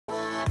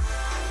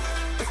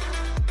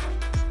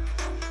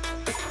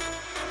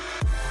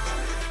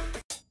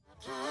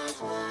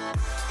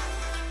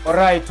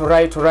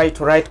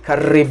Alright.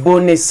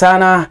 Karibuni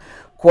sana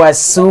kwa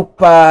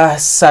Super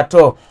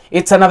Sato.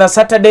 It's another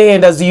Saturday,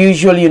 and as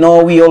usual, you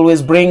know, we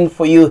always bring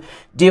for you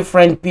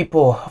different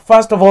people.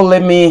 First of all,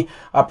 let me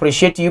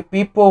appreciate you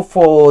people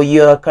for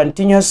your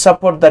continuous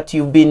support that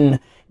you've been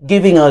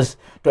giving us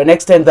to an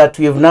extent that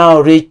we've now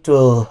reached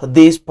to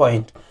this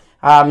point.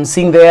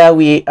 Seeing there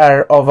we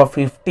are over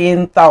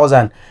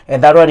 15,000,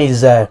 and that one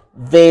is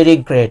very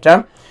great.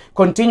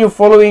 Continue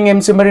following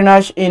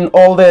mcomarinash in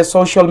all the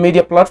social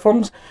media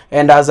platforms,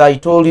 and as I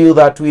told you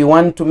that we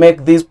want to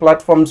make these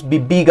platforms be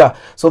bigger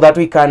so that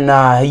we can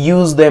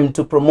use them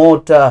to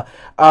promote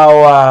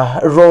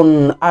our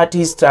own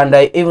artists and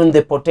even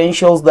the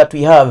potentials that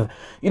we have.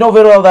 You know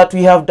very well that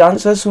we have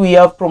dancers, we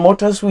have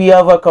promoters, we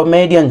have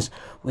comedians,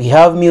 we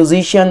have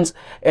musicians,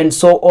 and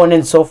so on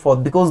and so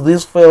forth, because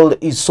this field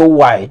is so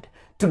wide.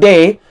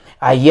 Today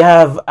I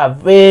have a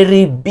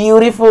very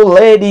beautiful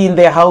lady in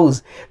the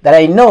house that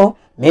I know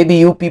maybe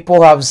you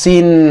people have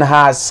seen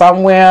her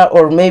somewhere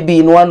or maybe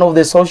in one of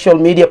the social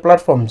media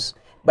platforms.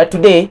 But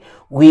today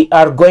we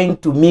are going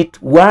to meet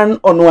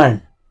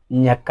one-on-one.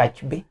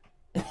 Nyakach.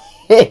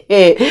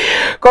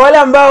 Kwa wale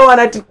ambao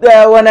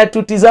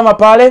wanatutizama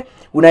pale,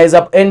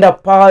 unaweza enda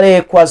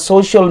pale kwa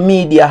social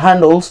media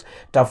handles,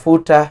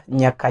 tafuta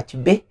Nyakach.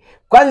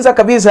 Kwanza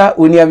kabisa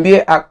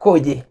uniambie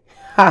akoje.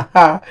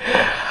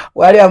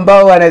 Wale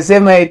ambao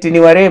wanasema eti ni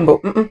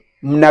warembo,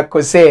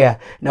 mnakosea.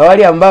 Na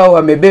wale ambao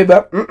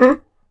wamebeba,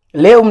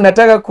 leo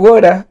mnataka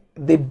kuona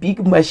the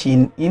big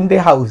machine in the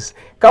house.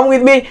 Come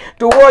with me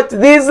to watch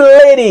this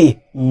lady,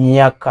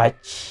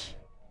 Nyakach.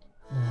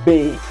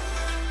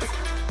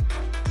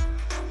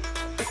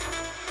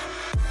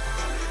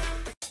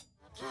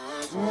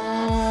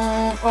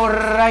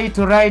 Alright.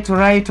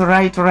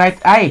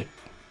 Ai,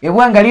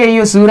 hebu angalia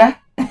hiyo sura.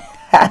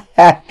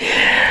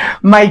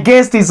 My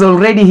guest is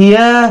already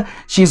here.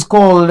 She's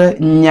called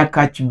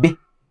Nyakach.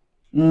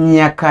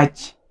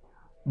 Nyakach.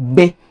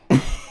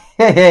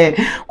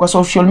 Kwa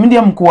social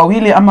media mko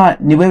wawili ama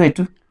ni wewe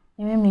tu?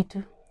 Ni mimi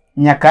tu.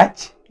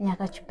 Nyakach?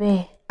 Nyakach.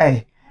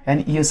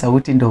 Yani hiyo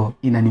sauti ndo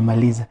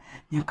inanimaliza.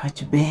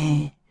 Nyakach.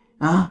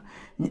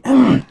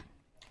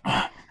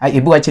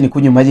 Hebu acha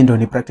nikunywe maji ndo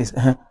ni practice.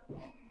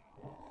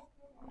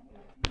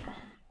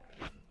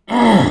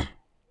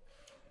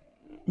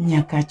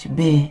 Nyakach.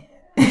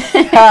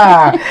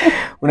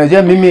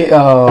 Unajua mimi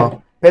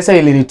pesa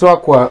ilinitoa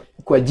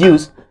kwa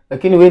juice,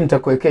 lakini wewe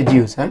nitakuwekea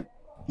juice,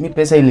 Mimi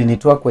pesa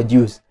ilinitoa kwa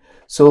juice.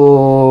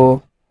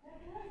 So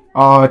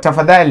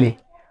tafadhali,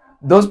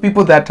 those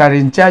people that are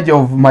in charge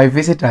of my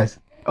visitors,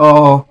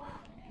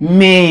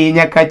 may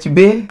Nyakach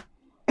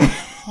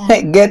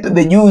get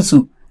the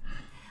juice.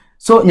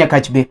 So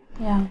Nyakach,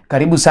 yeah.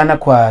 Karibu sana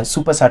kwa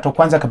Super Sato.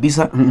 Kwanza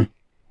kabisa,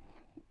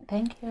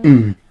 Thank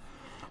you.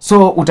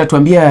 So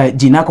utatuambia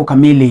jinako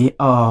kamili,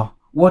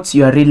 what's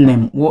your real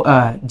name?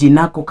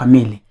 Jinako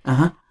kamili.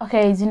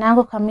 Okay,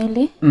 jinako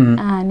kamili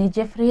ni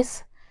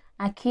Jeffries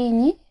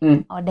Akinyi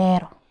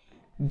Odero.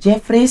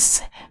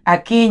 Jeffries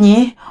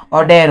Akinyi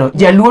Odero.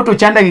 Jaluo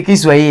tuchanda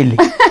kikiswahili.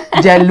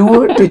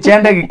 Jaluo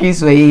tuchanda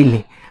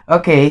kikiswahili.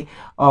 Okay.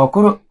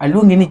 Kuro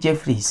alungi ni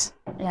Jeffries.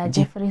 Yeah,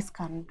 Jeffries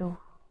can do.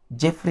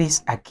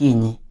 Jeffries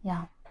Akinyi.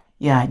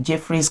 Yeah,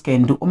 Jeffries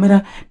can do.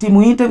 Omera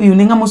timu interview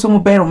ninga musumu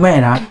bero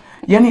mera.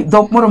 Yani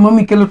dok moro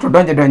mami kelo to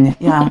donje.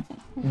 Yeah.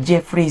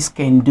 Jeffries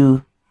can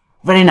do.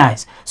 Very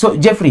nice. So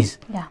Jeffries.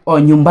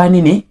 Yeah.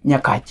 Nyumbani ni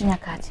Nyakach.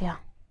 Nyakach, yeah.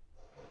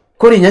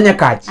 Kuri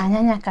Nyakach.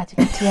 Nyakach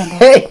kitiende.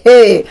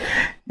 Hey.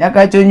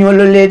 Nyakach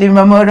nyolo lady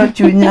mamoro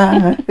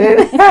chunya.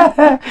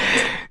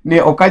 Ni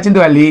Okach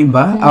ndo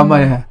aliimba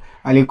ama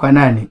alikuwa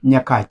nani?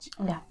 Nyakach.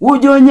 Yeah.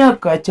 Ujo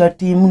Nyakach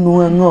atimu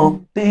nuango.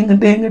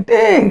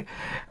 Ting.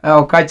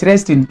 Okach,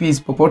 rest in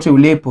peace popote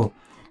ulipo.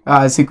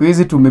 Siku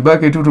hizi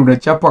tumebaki tu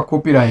tunachapa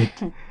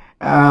copyright.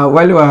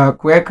 Wale wa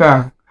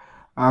kuweka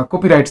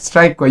copyright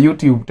strike kwa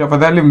YouTube,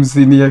 tafadhali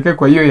msiniweke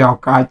kwa hiyo ya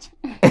Okach.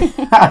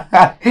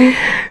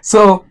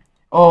 So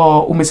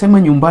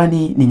umesema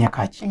nyumbani ni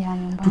Nyakach. Yeah,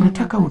 nyumbani.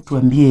 Tunataka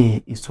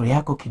utuambie historia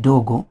yako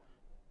kidogo.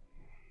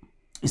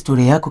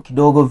 Historia yako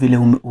kidogo,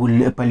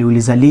 vile pale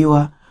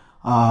ulizaliwa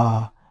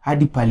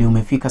hadi pale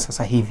umefika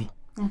sasa hivi.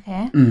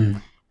 Okay.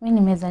 Mimi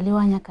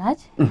nimezaliwa Nyakach.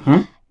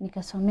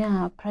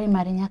 Nikasomea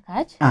primary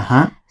Nyakach.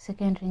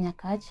 Secondary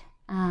Nyakach.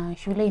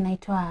 Shule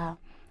inaitwa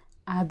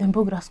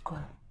Berhumba School.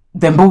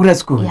 Berhumba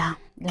School. Yeah.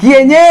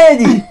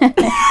 Kienyeji.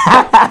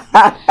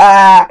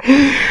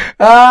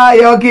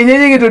 Yo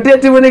kienyeji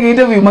kitotete mone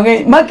kiinterview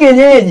ma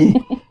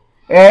kienyeji.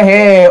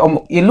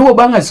 Iluo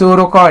banga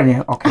suru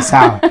konye. Okay,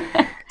 sawa.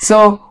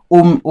 So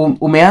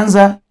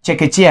umeanza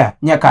chekechea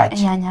Nyakach.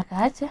 Yeah,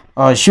 Nyakach.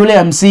 Shule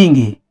ya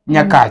msingi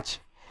Nyakach.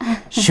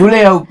 Shule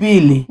ya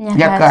upili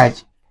Nyakach.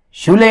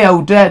 Shule ya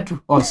utatu.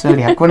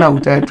 Sorry, hakuna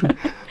utatu.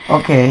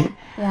 Okay.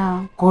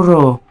 Yeah.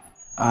 Kuro,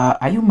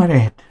 are you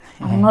married?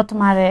 I'm not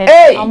married.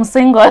 Hey! I'm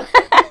single.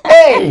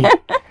 Hey!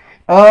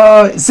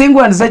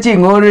 Single and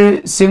searching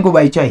or single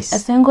by choice?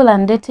 Single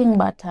and dating,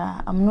 but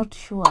I'm not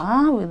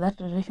sure with that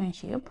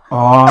relationship.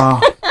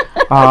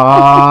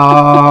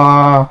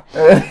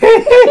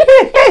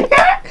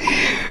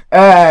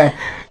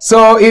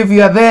 So if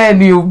you are there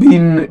and you've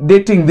been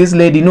dating this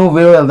lady, know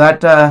very well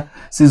that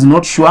she's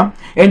not sure,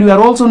 and we are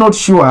also not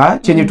sure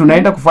chenye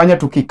tunaenda kufanya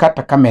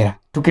tukikata kamera.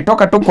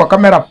 Tukitoka tu kwa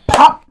kamera,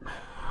 pop,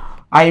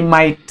 I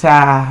might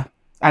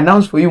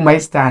announce for you my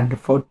stand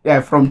for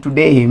from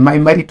today, my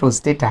marital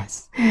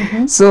status.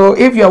 So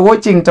if you are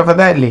watching,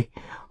 tafadhali,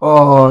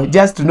 or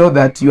just to know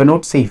that you are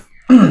not safe.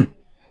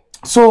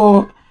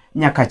 So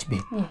Nyakach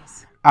babe,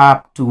 Yes.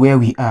 up to where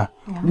we are,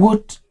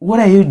 what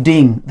are you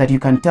doing that you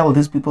can tell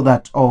these people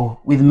that, oh,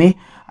 with me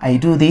I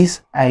do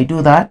this, I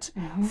do that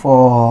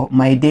for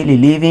my daily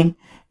living,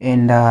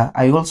 and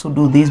I also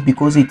do this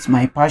because it's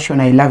my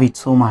passion, I love it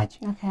so much.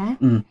 Okay.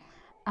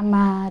 I'm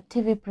a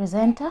TV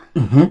presenter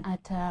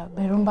at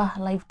Berhumba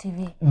Live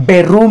TV.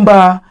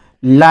 Berhumba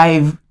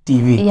Live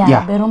TV.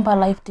 Yeah, Berhumba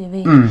Live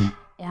TV.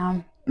 Yeah.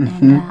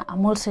 And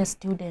I'm also a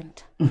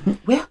student.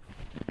 Where?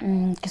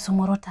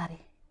 Kisumu Rotary.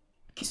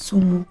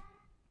 Kisumu.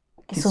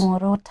 Kisumu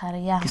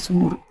Rotary, yeah.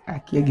 Kisumu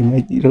akiagi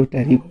maji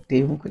Rotary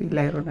kutemu kuri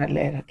lairo na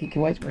lera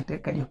kikiwach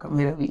mateka yo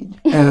kamera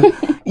video.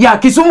 Yeah,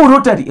 Kisumu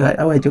Rotary.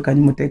 Awa joka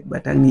ni mutek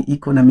batangi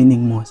iko na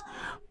meaning most.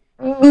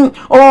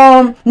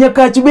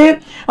 Nyakach be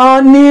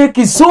ni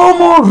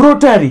Kisumu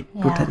Rotary.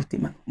 Yeah. Rotary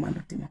tima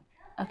mano tima.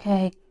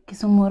 Okay,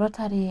 Kisumu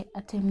Rotary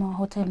atimo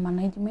hotel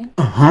management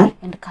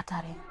and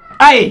catering.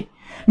 Ai,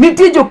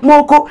 nitie jok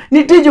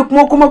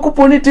moko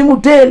makoponi timo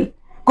hotel.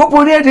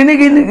 Koponi ati ni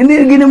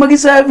gini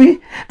magisavi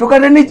to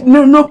kata ni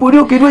no pori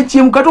okidwa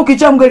chiemo kata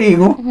okicham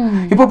garingo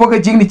ipopoka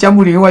jing ni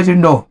chamu ringo wacho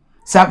no,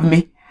 serve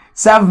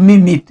me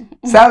meat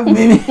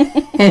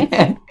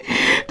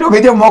to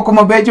ke jomoko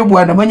mabecho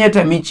bwana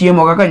manyata mi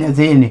chiemo kaka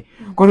nyathini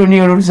koro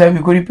ni oro savi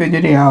kori penjo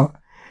ni hawa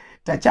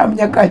ta cham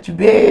Nyakach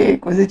be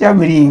kose cham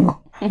ringo.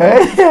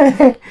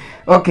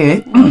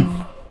 Okay.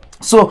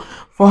 So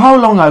for how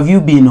long have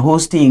you been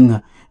hosting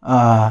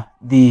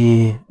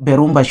the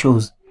Berhumba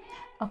shows?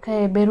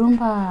 Okay,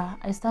 Berhumba,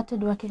 I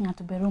started working at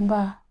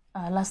Berhumba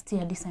last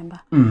year,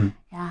 December.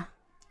 Yeah.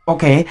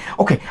 Okay.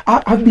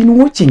 I've been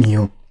watching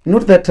you.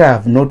 Not that I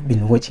have not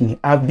been watching you.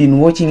 I've been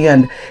watching you,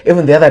 and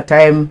even the other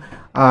time,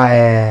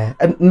 I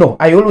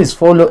always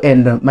follow,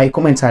 and my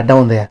comments are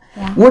down there.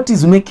 Yeah. What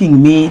is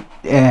making me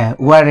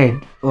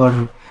worried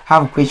or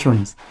have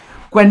questions?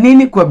 Kwa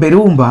nini kwa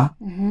Berhumba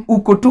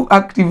uko tu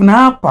active na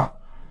hapa?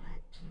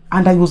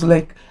 And I was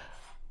like,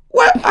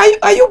 well,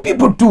 are you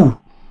people too?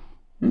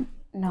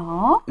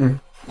 No.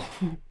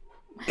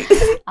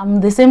 I'm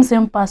the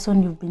same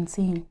person you've been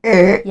seeing.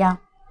 Yeah.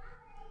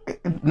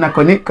 Na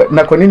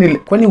kwa nini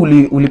kwani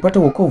ulipata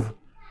wokovu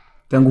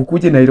tangu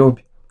kuje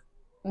Nairobi?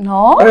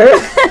 No.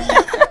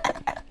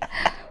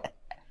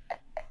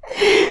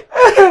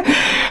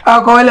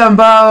 Kwa wale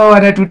ambao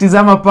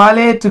wanatutizama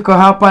pale, tuko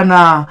hapa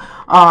na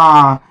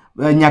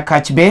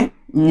Nyakach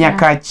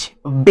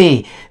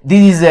Bay.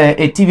 This is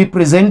a TV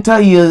presenter.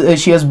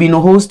 She has been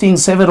hosting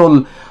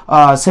several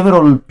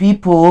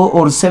people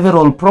or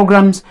several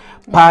programs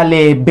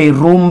pale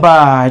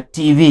Berhumba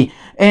TV.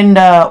 And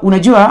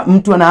unajua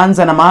mtu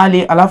anaanza na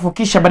mahali alafu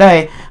kisha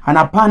baadaye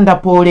anapanda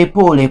pole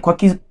pole.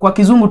 Kwa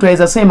kizungu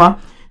tunaweza sema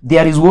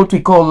there is what we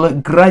call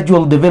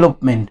gradual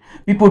development.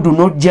 People do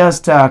not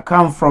just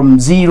come from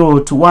 0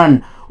 to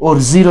 1 or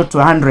 0 to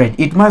 100.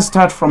 It must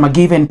start from a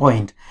given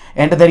point.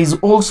 And there is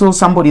also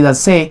somebody that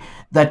say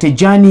that a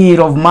journey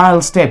of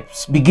mile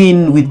steps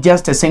begin with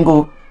just a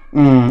single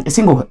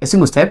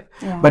step.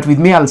 Yeah. But with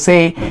me, I'll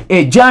say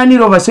a journey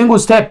of a single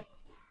step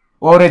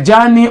or a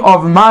journey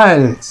of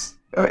miles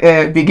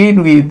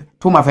begin with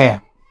Tuma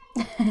Fair.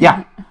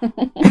 Yeah.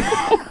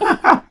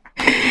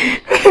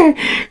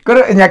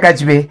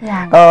 Nyakach be.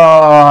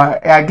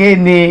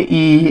 Again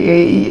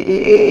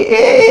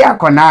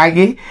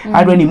akonagi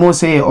adwa ni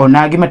mose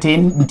onagi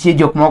matin ntie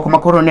jok moko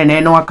makoro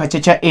neneno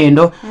akachacha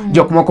endo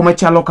jok moko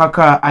machalo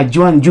kaka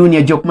Ajuan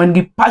Junior, jok man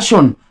gi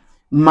passion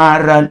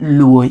mar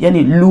luo,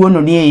 yani luo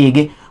no nie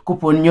yege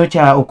kupon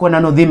nyocha okona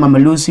no dhi Mama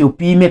Lucy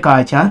opime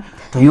kacha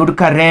to yud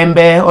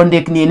karembe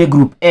ondik ni ene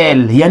group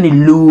L, yani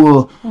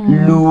luo.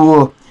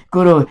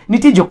 Koro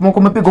nitie jok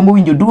moko mapegombo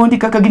winjo duondi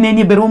kaka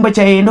ginenie Berhumba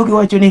chaendo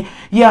kiwacho ni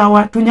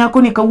yawa to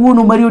nyako ni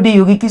kawuono mari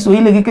odeyo gi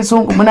Kiswahili gi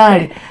Kisungu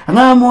manade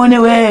ang'amone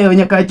weyo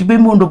Nyakach be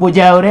mondo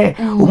pojaore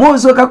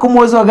umozo kako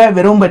mozo ga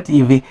Berhumba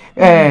TV.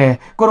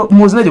 Koro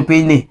mozna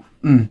jopiny ni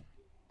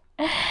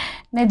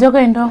Ne jogo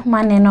endo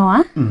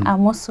manenowa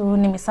amosu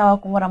ni misawa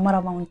kumora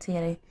mora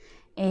mauntiere.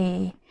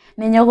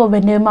 Ne nyogo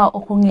bende ma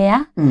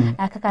okung'eya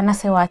kaka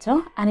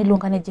nasewacho ani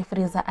luonga ne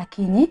Jeffreyza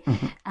Akinyi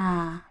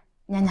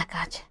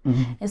Nyakach.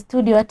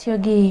 Studio atiyo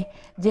gi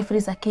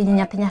Jeffreyza Akinyi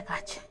nyathi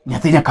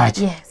Nyakach.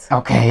 Yes.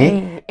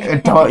 Okay.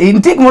 To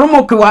intik moro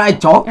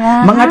mokwacho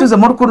mangato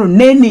zamoro kono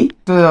neni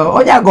to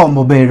oja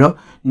gombo bedo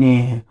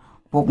ni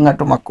pok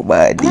ngato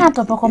makubadi.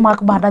 Ngato pok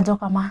makubada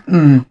joka ma.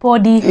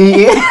 Podi.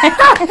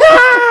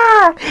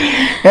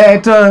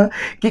 To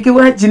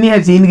kikiwachi ni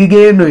ati in gi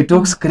geno e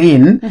tok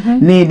screen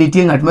ni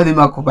nitie ngat madhi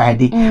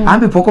makubadi.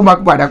 Ambe pok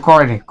makubada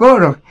kore.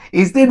 Koro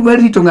instead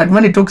wari to ngat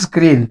mane tok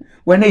screen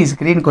wane is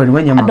screen kod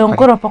wanyama. Adong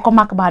koro pok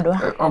makubadwa.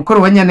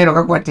 Koro wanyaneno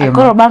kaka watimo.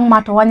 Koro bang'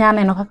 mato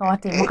wanyaneno kaka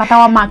watimo kata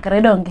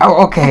wamakre donge.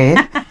 Okay.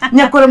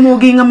 Nyakora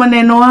mugi ngama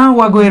nenowa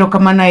wagoero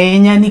kamana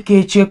enya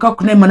nikech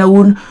kakne mana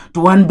un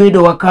to wan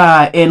bedo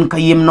waka en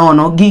kayiem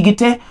nono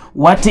gigite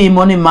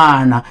watimo ni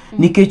mana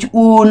nikech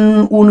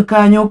un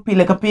kanyo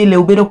pile ka pile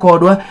ubedo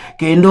kodwa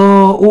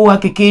kendo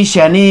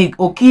uhakikisha ni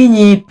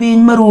okinyi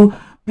piny maru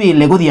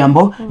pile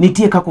godhiambo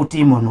nitie kaka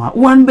utimonwa.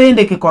 Wan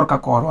bende kikorka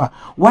korwa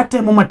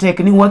watemo matek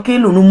ni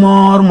wakelo nu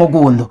mor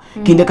mogundho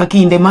kinde ka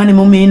kinde mane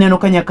momi neno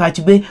ka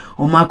Nyakach be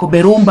omako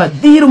Berhumba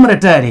dhiro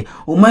maratari,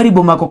 Omari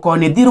bo mako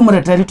koni dhiro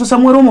maratari, to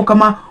samoro mo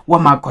kama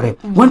wamakore.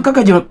 Wan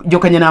kaka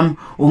jokanyanam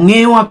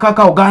ong'ewa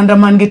kaka oganda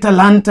man gi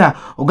talanta,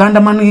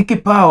 oganda man gi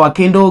kipawa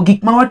kendo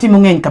gik ma watimo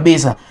ng'eny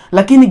kabisa,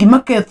 lakini gima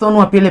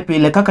kethonwa pile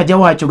pile kaka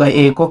jawacho ga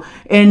eko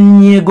en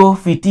nyiego,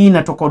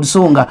 fitina to kod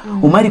sunga.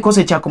 Omari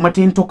kose chako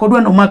matin to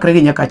kodwa no makre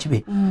gi Nyakach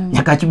be.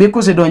 Nyakach be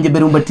kose donje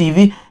Berhumba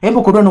TV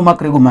embo kodwa no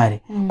makre go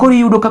mare. Koro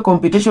yudo ka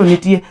competition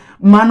nitie,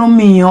 mano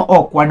miyo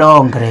ok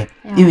wadongre.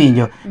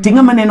 Iwinjo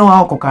tinga maneno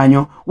wa oko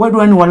kanyo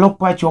wadwa ni walok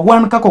pacho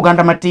wan kaka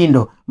oganda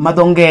matindo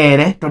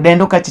madhongere to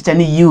dendo kachicha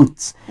ni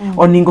youths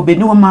oningo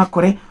bedni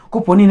wamakore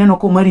koponi neno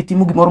ko Omari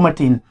timo gimoro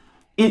matin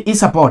I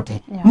support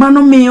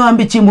mano miyo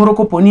ambi chimboro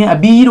koponi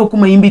abiro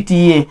kuma imbi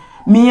tiye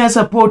miya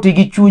support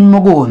gi chuny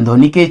mogundho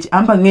nikech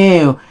amba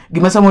ng'eyo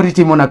gima samoro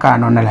timo na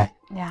kano nala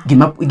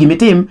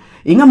gimitim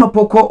ing'ama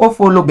poko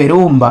ofolo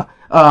Berhumba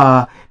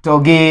to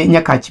ge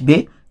Nyakach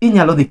be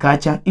inyalo dhi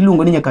kacha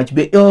iluongo ni Nyakach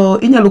be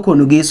inyalo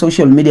kono gi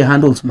social media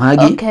handles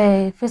magi.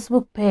 Okay,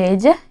 Facebook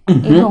page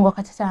iluongo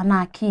kacha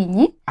na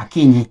Akinyi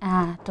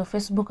to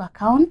Facebook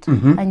account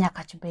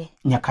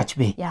Nyakach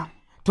be yeah.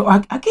 To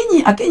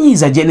Akinyi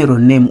is a general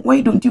name.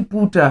 Why don't you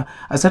put a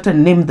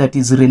certain name that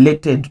is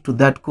related to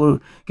that?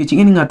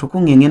 Kichingeni ngato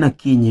kung'eng'e na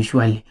Akinyi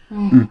surely.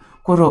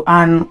 Koro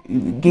an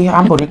gi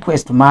humble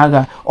request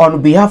maga on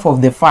behalf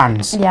of the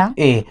fans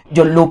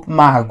jolup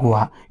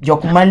magwa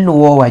jok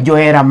maluowa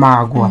johera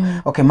magwa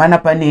okay mana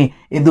pani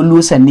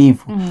edhulusa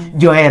nifu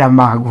johera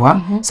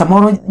magwa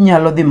samoro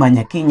nyalo dhi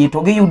manya Akinyi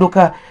to giyudo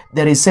ka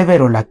there is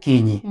several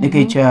Akinyi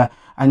nikech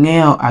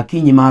ang'eyo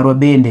Akinyi marwa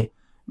bende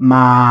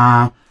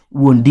ma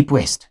wuon Deep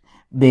West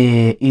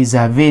be is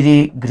a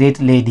very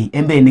great lady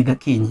embe ni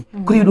Akinyi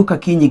kuri yudo ka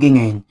Akinyi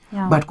ging'eny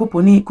but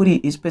koponi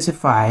kuri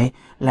specify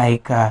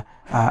like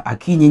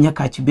Akinyi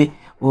Nyakach be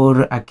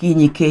or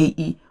Akinyi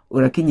KE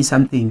or Akinyi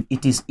something,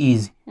 it is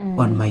easy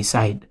on my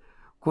side.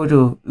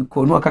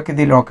 Kono kaka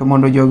dhi loke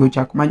mondo jogo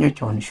chak manyo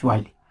chon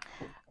surely.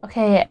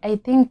 Okay, I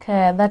think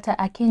that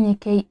Akinyi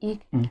KE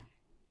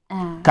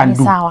can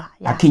do. Yeah.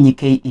 Akinyi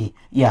KE.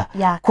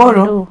 Yeah.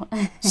 Koro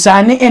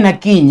sane en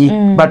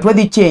Akinyi but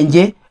wadhi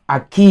change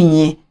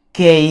Akinyi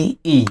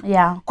KE.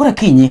 Yeah. Koro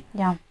Akinyi.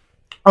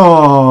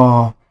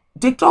 Yeah.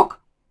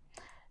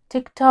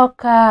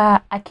 TikTok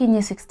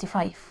Akinyi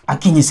 65.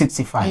 Akinyi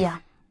 65. Yeah.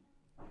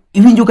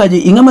 Iwinjo kaje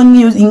ing'ama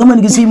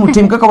nigi simu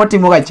tim kaka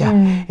watimo gacha.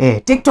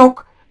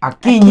 TikTok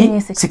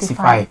Akinyi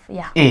 65.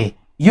 Yeah.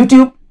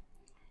 YouTube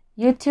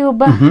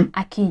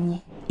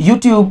Akinyi.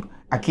 YouTube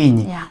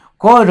Akinyi. Yeah.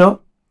 Koro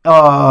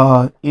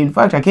in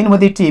fact Akinyi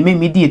wadhi time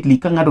immediately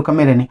ka ng'ado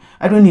kamera ni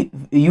adwani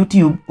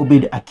YouTube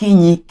obed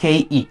Akinyi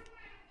KE.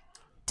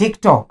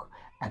 TikTok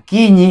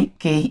Akinyi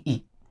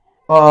KE.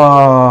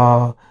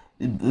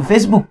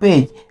 Facebook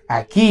page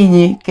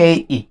Akinyi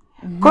KE.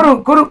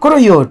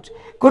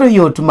 Koro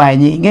yot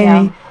manyi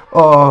ng'eni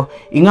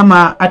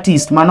ing'ama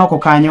artist manoko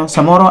kanyo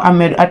samoro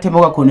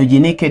atemo ga kono ji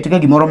ni ket ga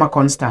gimoro ma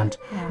constant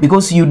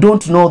because you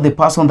don't know the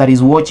person that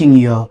is watching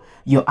your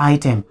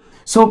item.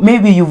 So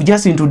maybe you've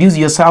just introduced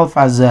yourself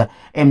as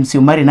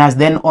mcomarinash,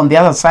 then on the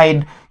other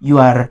side you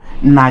are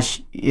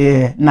Nash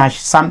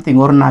something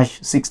or Nash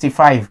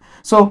 65.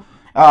 So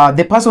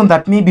the person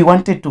that maybe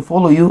wanted to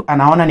follow you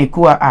anaona ni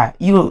kuwa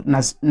you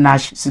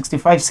Nash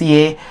 65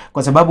 CA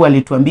kwa sababu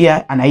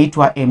alituambia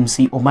anaitwa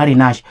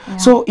mcomarinash.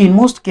 So in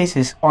most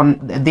cases on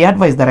the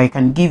advice that I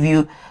can give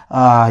you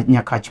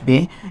Nyakach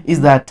Be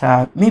is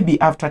that maybe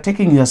after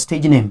taking your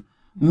stage name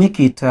make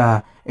it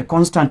a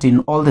constant in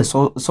all the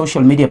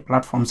social media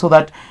platforms so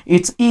that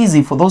it's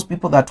easy for those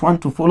people that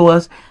want to follow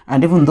us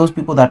and even those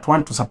people that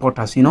want to support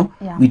us, you know.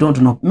 We don't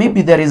know,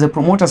 maybe there is a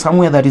promoter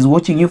somewhere that is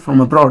watching you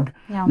from abroad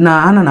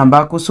na ana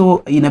nambako,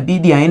 so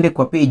inabidi aende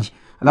kwa page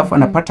alafu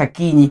anapata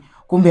Akinyi,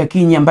 kumbe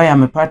Akinyi ambaye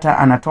amepata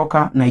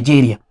anatoka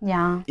Nigeria.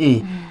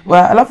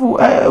 Alafu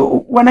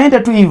wanaenda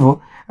tu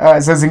hivyo.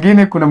 Saa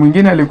zingine kuna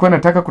mwingine alikuwa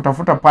anataka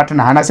kutafuta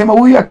partner, anasema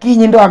huyu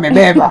Akinyi ndo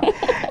amebeba.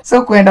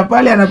 So kuenda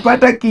pale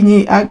anapata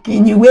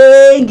Akinyi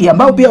wengi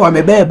ambao pia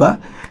wamebeba.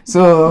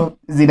 So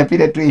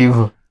zinapita tu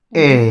hivyo.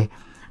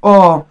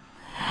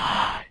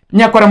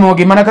 Nyakora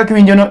mogi mana kaka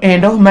winjono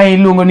endo mai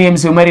lungo ni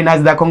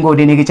mcomarinash dhako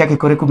ngode ni gichake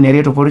kore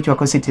kubnere to poru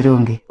chwako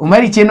sitirungi.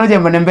 Omari cheno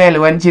jamane mbele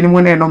wan chini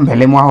muneno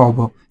mbele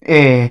mwahobo.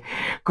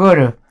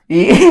 Koro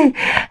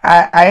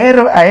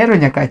aero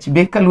Nyakach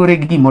Be kalure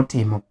gi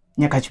gimotimo.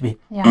 Nyakach Be.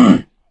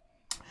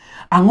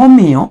 Ang'o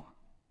miyo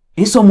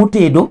isomo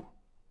tedo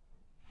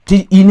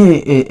ti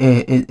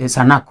ine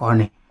sana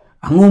kone?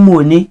 Ang'o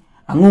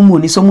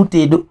moni somo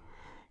tedo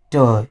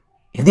to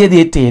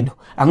idhi tedo?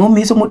 Ang'o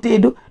mi somo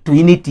tedo to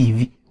ine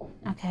TV?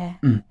 Okay.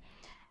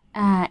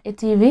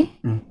 TV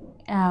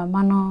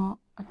mano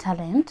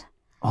talent.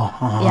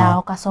 Yeah,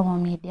 okasomo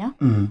media.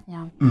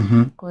 Yeah.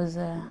 Because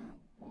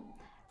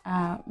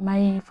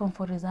my form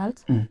for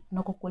results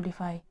no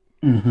qualify.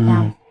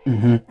 Yeah.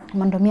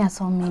 Mondo mi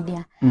asom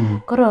media.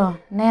 Koro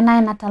nena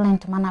ina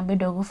talent mana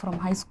bedo from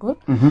high school.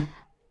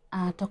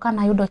 To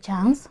kana yudo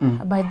chance,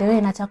 by the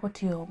way nachako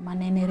tiyo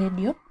manene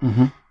radio.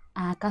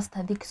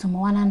 Kasta dhi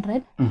Kisumu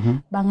 100,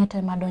 bang'e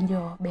to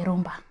madonjo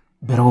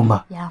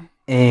Berhumba. Yeah.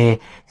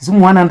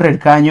 Kisumu 100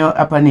 kanyo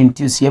apa ni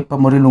nitie osiepa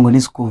moro iluongo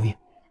ni Scovia.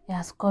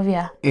 Yeah,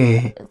 Scovia.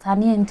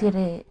 Sani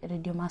entiere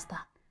Radio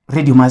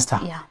Master.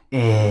 Yeah.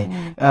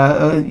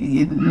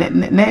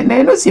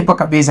 Ne osiepa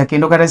kabisa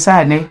kendo kata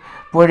sane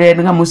pod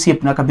en ng'ama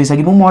osiepna kabisa.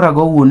 Gimomora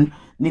go un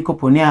ni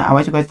koponia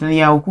awacho kata ni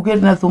yaw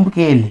kuket na thumb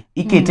kele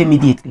ikete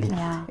immediately.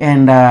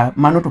 And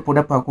mano to pod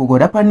apako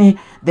godo. Apani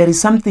there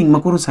is something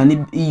makoro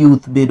sani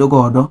youth bedo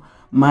godo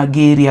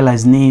magi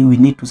realize ni we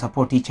need to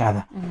support each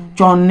other.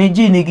 Chon ne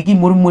ji ne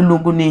gimoro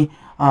moluongo ni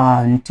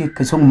nitie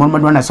kisongo moro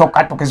madwana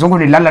soka to kisongo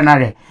ni lala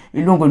nare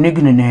iluongo ni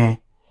ginene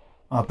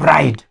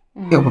pride.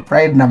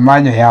 Pride na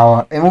manyo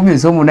yawa emomiyo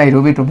somo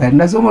Nairobi to ber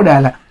na somo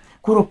dala.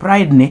 Koro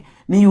pride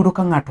ni yudo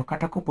ka ng'ato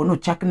kata kopono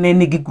chak ne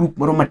nigi group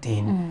moro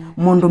matin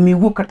mondo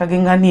miwuo kata gi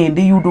ng'ani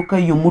ende yudo ka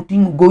yo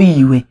moting'o go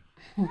iwe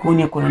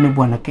koni akona ni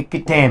bwana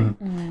kitem.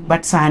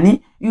 But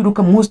sani yudo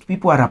ka most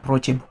people are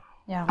approachable.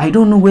 I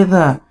don't know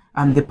whether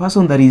I'm the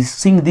person that is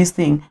seeing this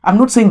thing. I'm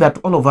not saying that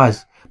all of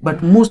us,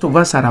 but most of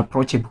us are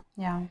approachable.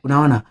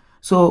 Unaona?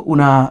 So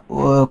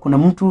kuna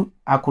mtu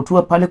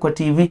akotua pale kwa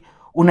TV,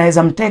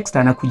 unaweza mtext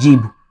na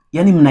kujibu.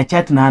 Yani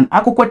mnachat na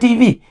ako kwa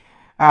TV.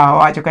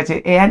 Wacho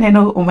kache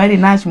aneno Omari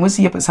Nash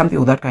mosi something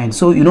of that kind.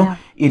 So you know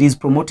it is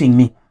promoting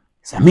me.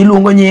 Sami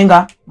luongo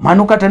nyenga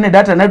mano kata ne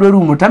data na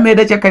dwaru mo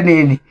tameda chaka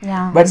nini.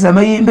 But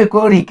sama imbe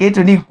kori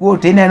keto ni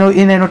quote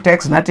ineno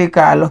text na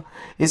tikalo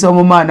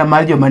isomo mana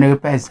mar joma ne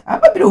pesa.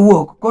 Aba biro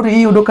wuok koro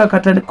iyudo ka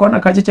kata kona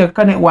kacha chaka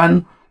kane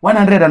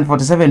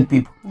 147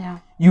 people.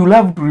 You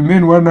love to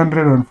remain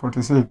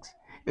 146.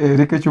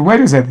 Rikechu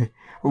Omari sabe.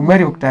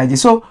 Omari oktaji.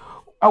 So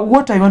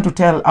what I want to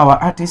tell our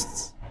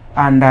artists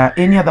and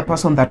any other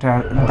person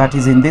that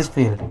is in this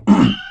field,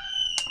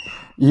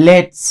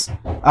 let's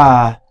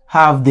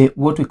have the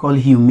what we call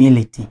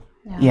humility.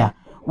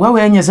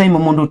 Wewe Nyasaye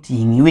mondo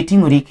tingi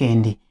weting'ori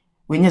kendi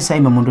we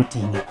Nyasaye mondo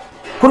tingi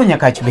koro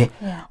Nyakach be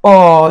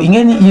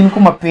ing'eni in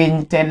kuma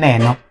piny te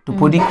neno to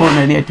podi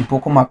kona ni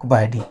atipoko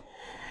makbadi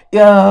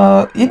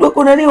idwa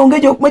kona ni onge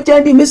jok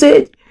machandi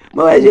message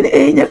mawacho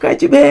ni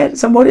Nyakach ber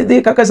samoro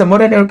dhi kaka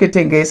samoro ne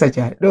okitengesa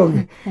cha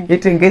donge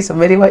itengesa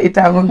meriwa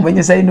itango gima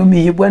Nyasaye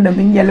nomiyi bwana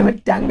minyalo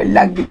matango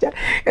langi cha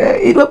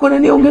idwa kona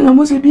ni onge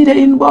ng'ama osebiro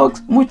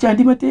inbox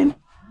muchandi matin.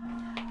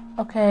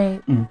 Okay,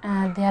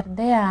 they are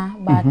there,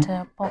 but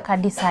poka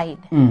decide.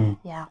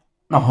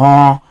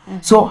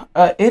 So,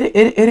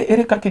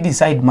 ere kaki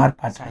decide mar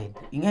side.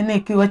 Ingene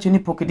kiwacho ni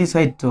poka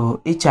decide to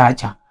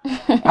ichacha.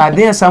 Are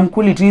there some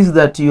qualities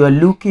that you are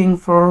looking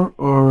for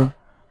or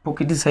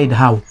poka decide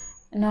how?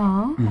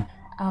 No.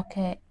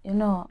 Okay, you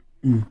know,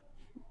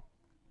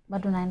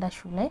 bado naenda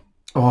shule.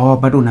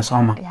 Bado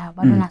unasoma. Yeah,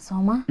 bado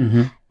nasoma.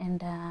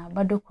 And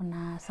bado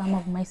kuna some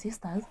of my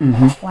sisters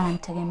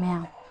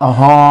wananitegemea.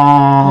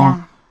 Yeah.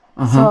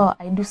 So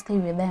I do stay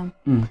with them.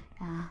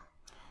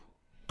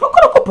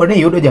 Tokoro kopone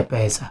yudo ja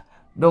pesa.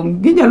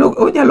 Dong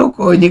onyalo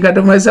konyi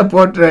kata ma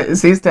support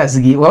sisters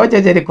gi.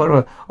 Wawacha jere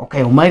koro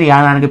okay Omari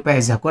an gi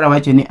pesa. Koro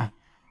wacho ni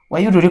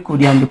wayudo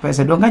rekodi an gi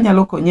pesa. Dong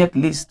anyalo konyi at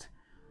least.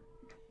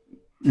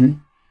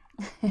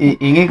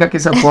 Inge kaki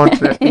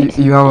support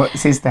your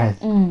sisters.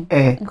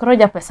 Koro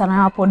ja pesa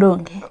na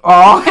podonge.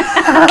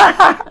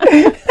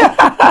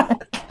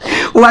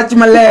 Watch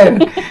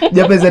maler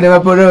japesa ne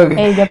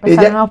mapodonge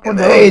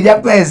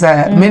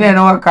japesa mine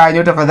no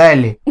wakanyo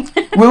tafadhali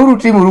weuru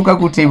timuruka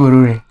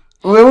kutimurure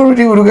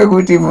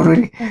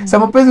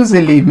sama pesa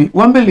uselimi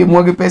wambe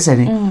limwagi pesa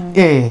ni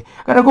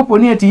kata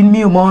koponi ati in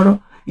miyo moro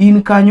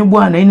in kanyo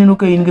bwana ineno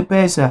ka in gi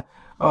pesa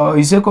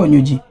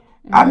isekonyo ji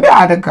ambe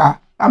adaka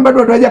amba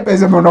dwa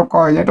japesa mondo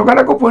konya to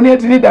kata koponi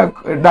ati ni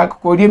dak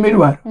kodi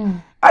medwaro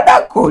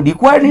adak kodi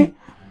kwani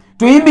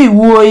to imbi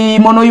wuoi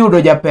mono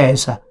yudo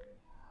japesa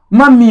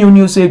ma miyo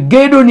ni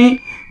osegedo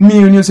ni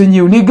miyo ni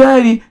osenyiew ni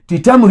gari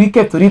titamuri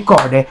kethori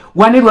kode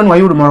wan idwan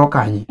wayud moro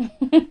kanyi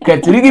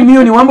kethori gi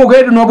miyo ni wambo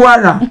gedo no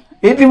bwana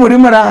itimori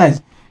marach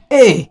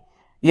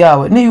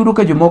yawe ne yudo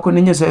ka jomoko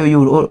ne Nyasaye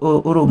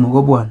oromo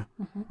go bwana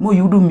mo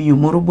yudo miyo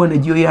moro bwana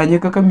ji oyanye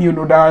kaka miyo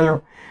no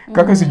dayo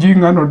kaka siji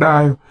ng'ano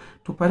dayo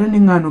to pare ni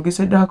ng'ano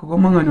gisedak go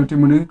mang'ano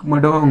timo ne gik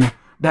madongo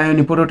dayo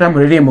ni poto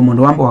tamore riembo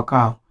mondo wambo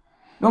wakaw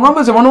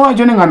ng'ombe se mono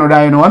wacho ni ng'ano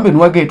dayo no wambe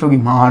nwageto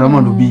gimoro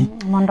mondo bi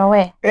mondo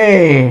we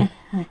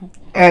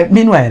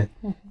meanwhile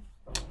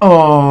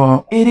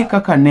ere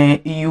kaka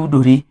ne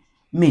yudori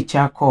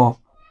michako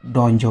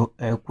donjo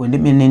kuonde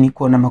meneni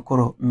kona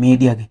makoro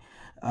media gi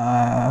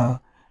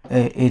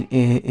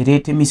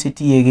rete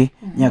misetiege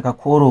nyaka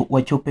koro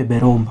wachope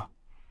Berhumba.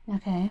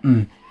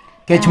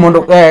 Kech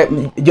mondo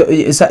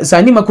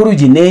sani makoro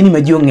ji neni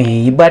ma ji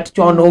ong'eyi but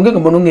chon onge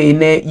ng'ama nong'eyi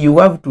ne you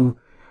have to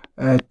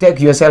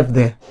take yourself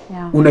there.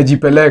 Yeah.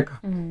 Unajipeleka.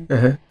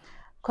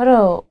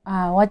 Koro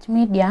watch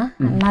media,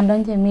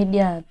 nadonje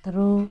media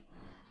through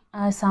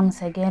Sam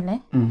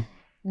Segele.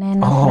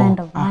 Then a friend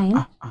of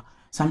mine.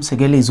 Sam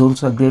Segele is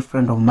also a great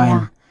friend of mine.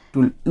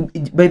 Yeah.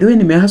 By the way,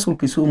 nimehustle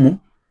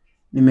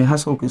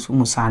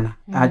Kisumu sana.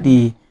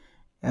 Hadi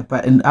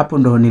hapo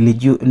ndo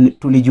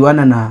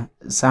tulijuana na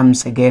Sam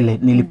Segele.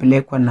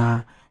 Nilipelekwa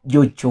na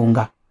Joe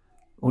Chunga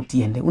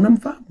Otiende.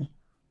 Unamfahamu?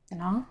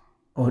 No.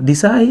 Oh,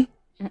 Disai?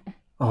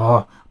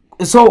 Oh.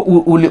 So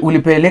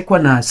ulipelekwa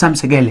na Sam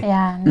Segele?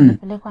 Yeah,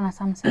 nilipelekwa na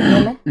Sam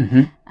Segele.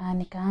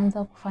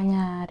 Nikaanza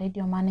kufanya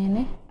radio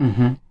Manene.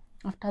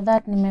 After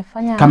that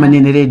nimefanya kama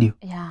Nene radio?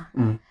 Yeah.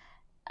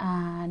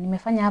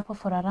 Nimefanya hapo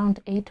for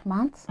around 8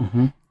 months.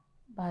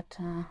 But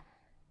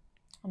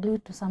due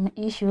to some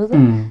issues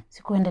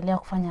sikuendelea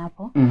kufanya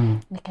hapo.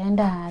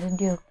 Nikaenda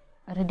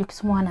radio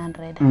Kisumu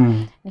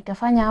 100.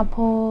 Nikafanya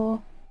hapo,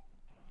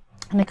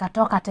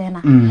 nikatoka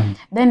tena.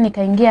 Then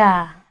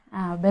nikaingia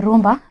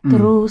Berhumba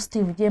through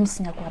Steve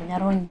James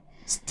Nyaronyi.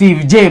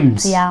 Steve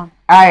James? Yeah.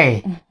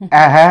 Aye.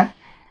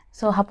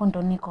 So hapo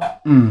ndo niko.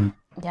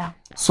 Yeah.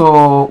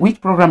 So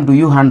which program do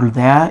you handle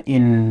there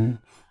in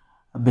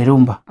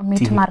Berhumba?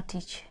 Meet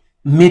Martich.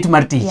 Meet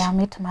Martich? Yeah,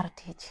 Meet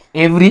Martich.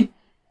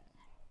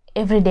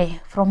 Every day,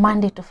 from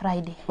Monday to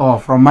Friday. Oh,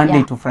 from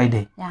Monday to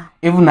Friday. Yeah.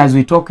 Even as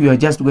we talk, you are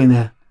just going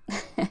there.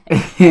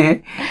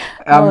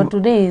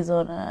 Today is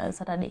on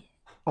Saturday.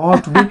 Oh,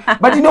 today.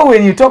 But you know,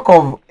 when you talk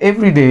of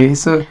every day,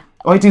 so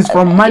it is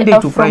from Monday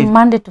to Friday. From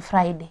Monday to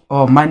Friday.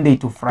 Oh, Monday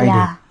to Friday.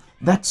 Yeah.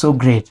 That's so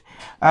great.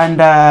 And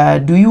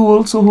do you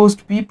also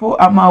host people?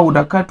 Ama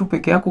unakaa tu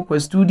peke yako kwa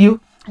studio?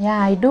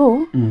 Yeah, I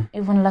do.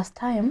 Even last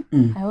time,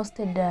 I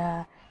hosted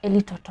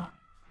Elitoto.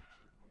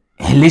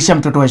 Elisha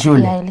mtoto wa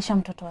shule? Yeah, Elisha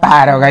mtoto wa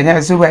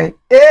shule.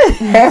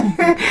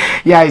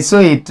 Yeah, I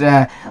saw it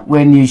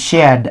when you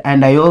shared,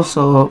 and I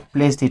also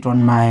placed it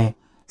on my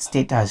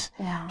status.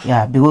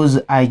 Yeah,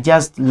 because I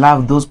just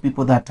love those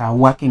people that are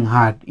working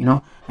hard, you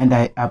know, and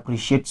I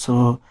appreciate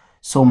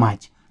so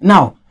much.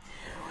 Now,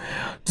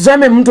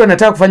 tuseme mtu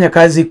anataka kufanya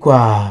kazi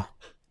kwa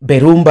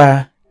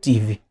Berhumba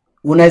TV.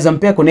 Unaweza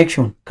mpea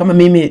connection? Kama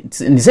mimi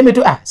niseme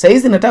tu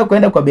saizi nataka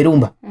kuenda kwa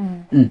Berhumba.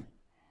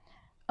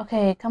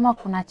 Okay, kama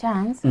kuna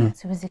chance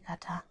siwezi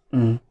kataa.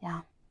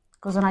 Yeah.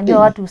 Because unajua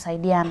watu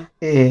usaidiana.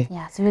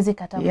 Yeah, siwezi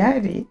kataa.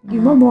 Yari,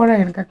 mama ora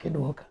yanka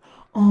kidoka.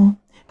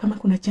 Kama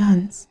kuna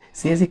chance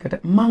siwezi kataa.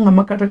 Manga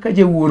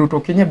makatakaje uoro to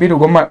Kenya bedo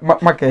go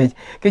makeje.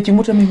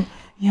 Kechimuta mimi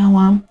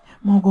yawa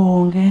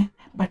mogonge,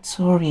 but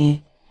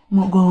sorry.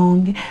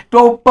 Mogonge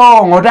to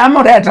pongo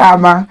tamo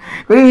retama.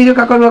 Kwa hiyo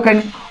kakoloka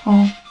ni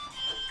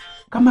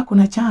kama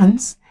kuna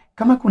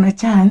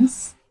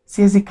chance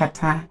siwezi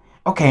kataa.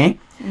 Okay.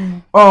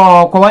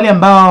 Kwa wale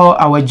ambao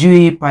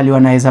hawajui pali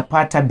wanaweza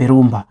pata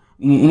Berhumba.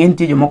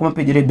 Ingenti jomo kama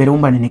pejere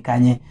Berhumba ni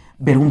kanye.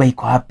 Berhumba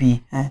iko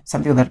wapi?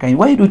 Something of that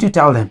kind. Why don't you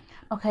tell them?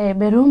 Okay,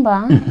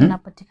 Berhumba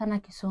inapatikana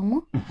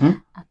Kisumu.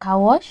 Car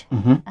wash,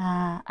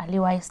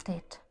 Aliwa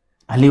Estate.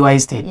 Aliwa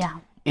Estate. Yeah.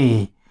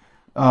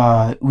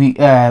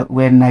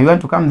 When I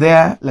want to come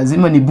there,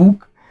 lazima ni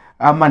book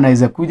ama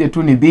naweza kuja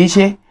tu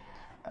nibishe.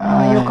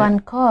 You can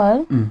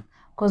call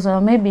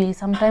because maybe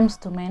sometimes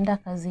tumeenda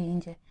kazi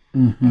nje.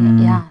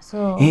 Yeah,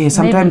 so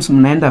sometimes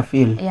mnaenda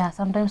field. Yeah,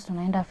 sometimes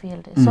tunaenda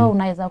field. So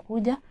unaweza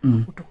kuja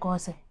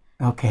utukose.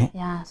 Okay.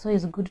 Yeah, so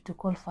it's good to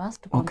call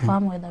first to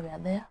confirm whether we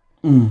are there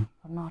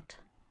or not.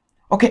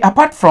 Okay,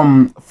 apart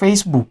from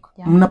Facebook,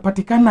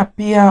 mnapatikana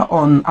pia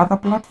on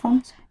other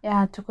platforms?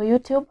 Yeah, tuko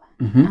YouTube,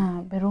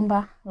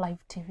 Berhumba Live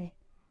TV.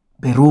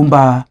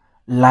 Berhumba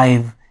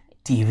Live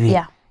TV.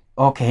 Yeah.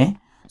 Okay.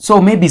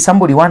 So maybe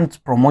somebody wants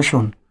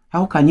promotion.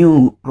 How can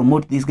you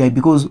promote this guy?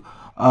 Because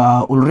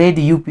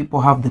already you people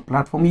have the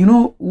platform. You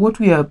know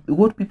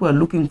what people are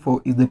looking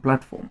for is the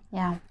platform.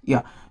 Yeah.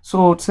 Yeah.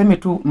 So tuseme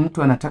tu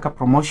mtu anataka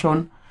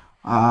promotion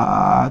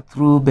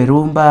through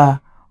Berhumba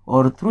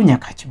or through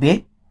Nyakach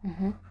be.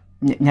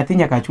 Nyathi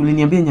Nyakach,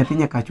 uliniambia Nyathi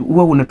Nyakach.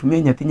 Huwa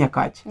unatumia Nyathi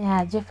Nyakach?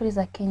 Yeah, Jeffries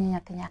Akinyi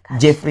Nyathi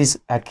Nyakach. Jeffries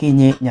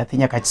Akinyi Nyathi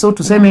Nyakach. So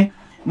tuseme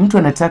mtu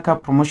anataka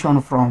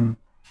promotion from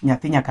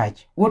Nyathi Nyakach.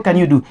 What can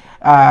you do?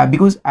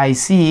 Because I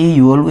see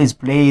you always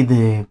play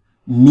the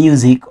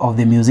music of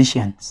the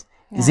musicians.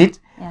 Is it?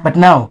 Yeah. But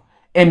now,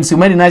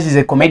 Omari Nash is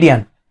a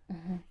comedian.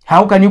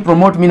 How can you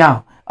promote me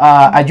now?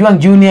 Ajuang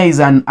Jr. is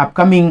an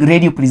upcoming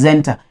radio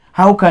presenter.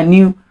 How can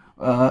you,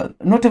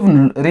 not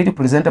even radio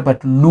presenter,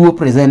 but Luo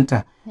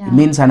presenter. Yeah. It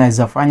means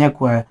anaweza fanya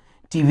kwa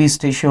TV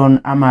station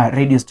ama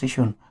radio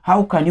station.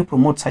 How can you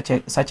promote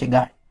such a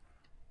guy?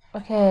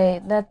 Okay,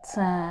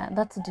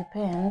 that's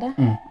depend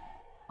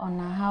on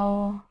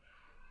how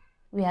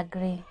we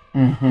agree.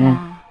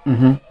 Yeah.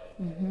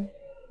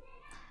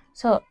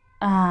 So,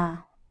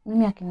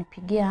 mimi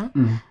akinipigia,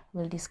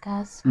 we'll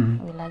discuss,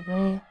 we'll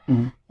agree.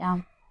 Yeah.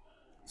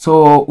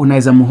 So,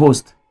 unaweza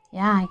mhost?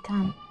 Yeah, I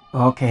can.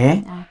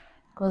 Okay. Yeah.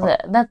 Because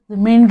that's the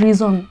main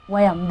reason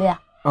why I'm there.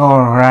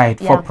 All right,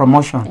 for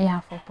promotion.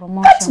 Yeah, for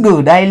promotion. That's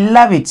good. I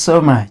love it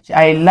so much.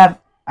 I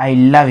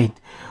love it.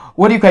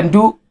 What you can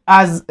do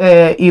as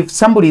if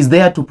somebody is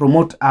there to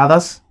promote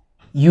others,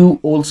 you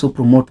also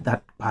promote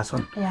that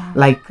person. Yeah.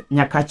 Like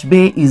Nyakach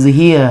Bay is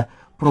here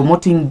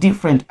promoting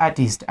different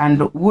artists,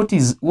 and what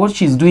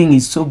she's doing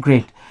is so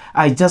great.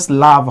 I just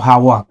love her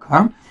work.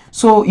 Huh?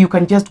 So you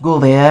can just go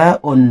there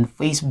on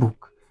Facebook,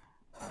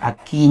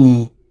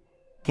 Akinyi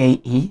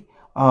KE,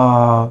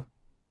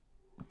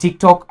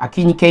 TikTok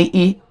Akinyi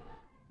KE.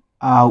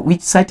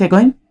 Which site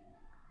again?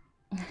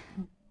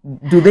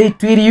 Do they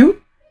tweet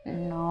you?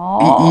 No.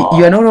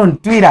 You are not on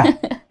Twitter.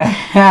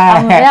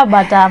 I'm there,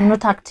 but I'm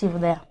not active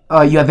there.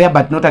 You are there,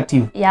 but not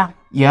active. Yeah.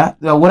 Yeah.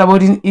 What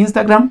about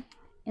Instagram?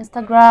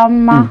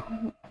 Instagram,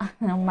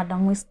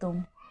 Madam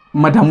Wisdom.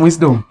 Madam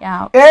Wisdom.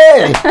 Yeah.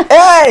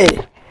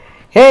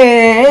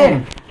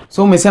 Hey.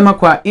 So umesema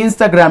kwa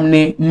Instagram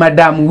ni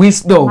Madam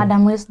Wisdom.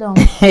 Madam Wisdom.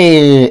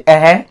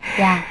 Yeah.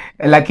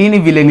 Lakini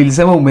vile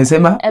nilisema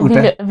umesema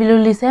vile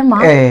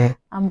ulisema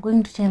I'm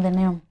going to change the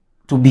name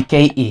to be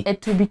KE.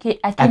 To be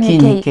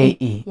Akinyi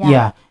KE.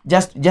 Yeah.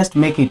 Just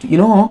make it. You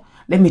know,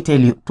 let me tell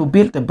you, to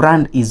build a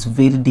brand is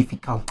very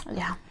difficult.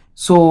 Yeah.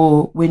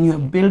 So when you're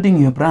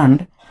building your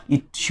brand,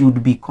 it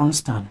should be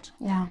constant.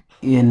 Yeah.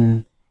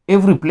 In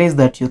every place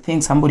that you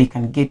think somebody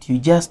can get you,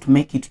 just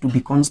make it to be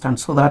constant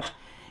so that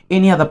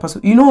any other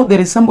person, you know, there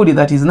is somebody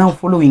that is now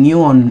following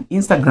you on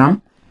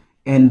Instagram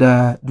and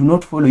do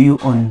not follow you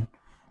on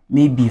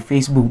maybe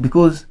Facebook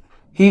because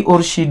he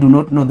or she do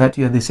not know that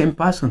you are the same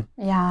person.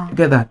 Yeah. You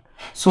get that?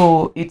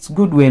 So it's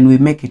good when we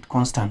make it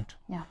constant.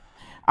 Yeah.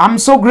 I'm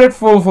so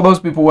grateful for those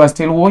people who are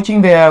still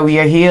watching there. We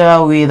are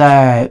here with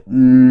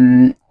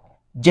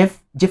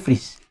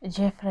Jeffries.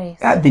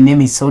 The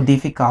name is so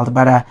difficult,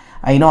 but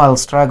I know I'll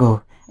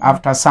struggle.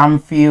 After some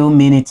few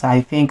minutes,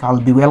 I think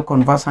I'll be well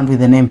conversant with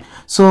the name.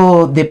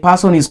 So the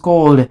person is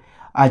called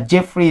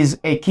Jeffries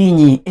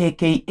Akinyi,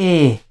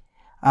 aka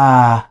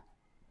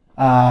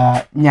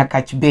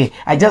Nyakach Bay.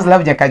 I just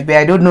love Nyakach Bay.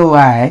 I don't know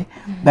why,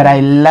 but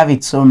I love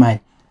it so much.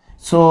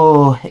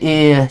 So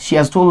she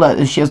has told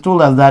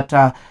us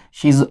that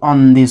she's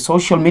on the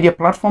social media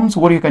platforms.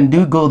 What you can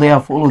do, go there,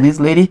 follow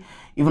this lady.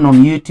 Even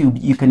on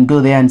YouTube, you can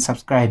go there and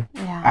subscribe.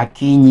 Yeah.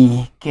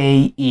 Akinyi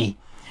KE.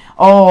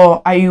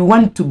 Oh, I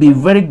want to be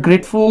very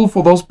grateful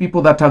for those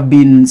people that have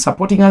been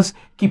supporting us.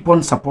 Keep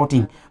on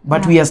supporting.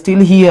 But we are still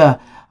here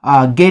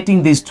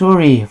getting the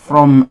story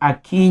from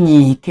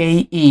Akinyi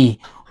KE.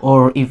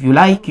 Or if you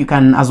like, you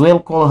can as well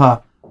call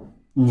her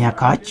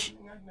Nyakach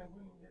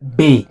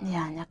Bay.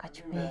 Yeah,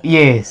 Nyakach Bay.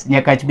 Yes,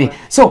 Nyakach Bay.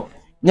 So,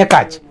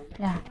 Nyakach.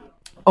 Yeah.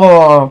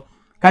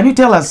 Can you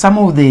tell us some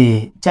of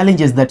the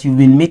challenges that you've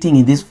been meeting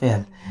in this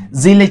field?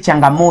 Zile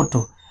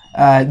changamoto.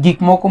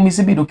 Gik moko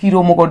misibido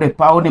kiro moko de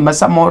pao ni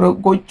masamoro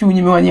go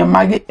chunyi miwanya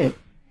magi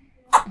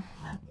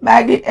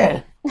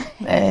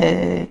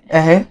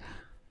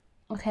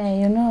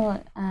Okay, you know,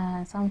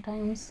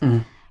 sometimes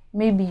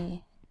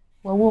maybe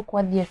we walk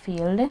with the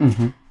field,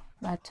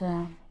 but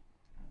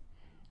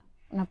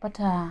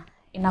unapata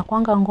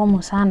inakuanga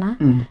ngumu sana.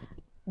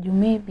 You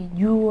maybe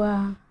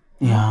jua.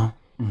 Yeah.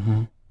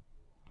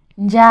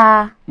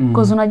 Njaa,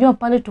 because unajua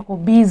pale tuko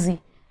busy.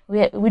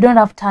 We don't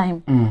have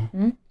time.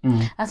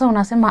 Asa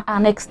unasema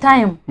next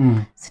time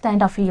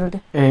sitaenda field.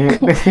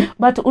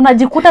 But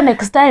unajikuta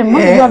next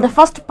time you are the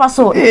first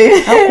person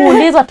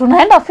kuuliza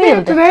tunaenda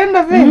field.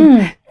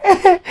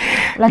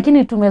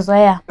 Lakini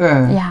tumezoea.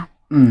 Yeah.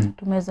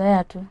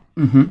 Tumezoea tu.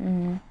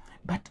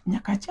 But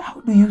Nyakach,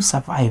 how do you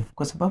survive?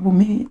 Kwa sababu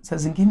mimi saa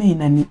zingine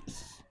inani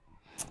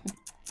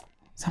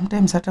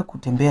sometimes hata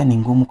kutembea ni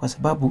ngumu kwa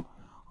sababu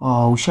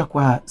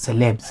ushakuwa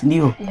celebs,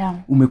 ndio? Yeah.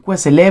 Umekuwa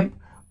celeb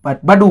but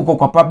bado uko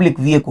kwa public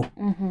vehicle.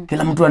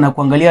 Kila mtu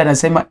anakuangalia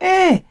anasema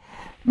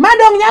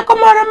madong nyako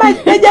mara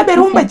maja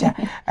Berhumba cha.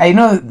 I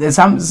know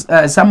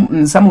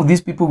some of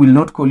these people will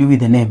not call you with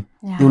the name.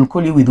 Yeah. They will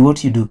call you with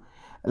what you do.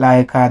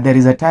 Like there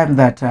is a time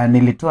that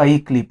nilitoa hii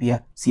clip ya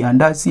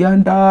sianda.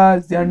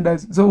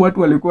 So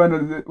watu walikuwa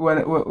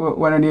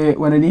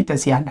wananiita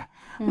sianda.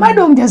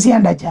 Madong ja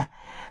sianda cha.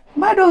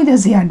 Madong ja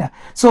sianda.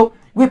 So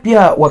we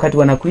pia wakati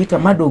wanakuita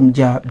madong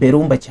ja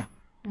Berhumba cha.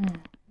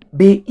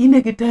 Be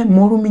inegita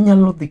moro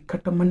minyalo dhi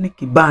kata mane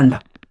kibanda.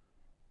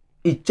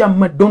 Icham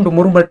madondo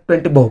moro ma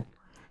 20 bob.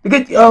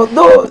 Because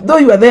though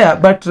you are there,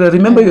 but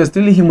remember you are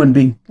still a human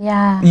being.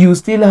 Yeah. You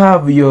still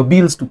have your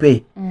bills to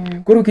pay.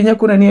 Kuru kinya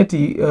kuna ni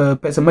ati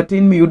pesa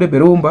matin mi yude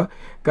Berhumba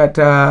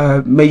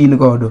kata main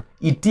godo.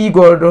 Iti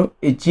godo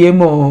e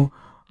chiemo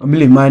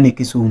milimani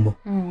Kisumu.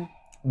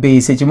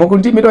 Be seche moko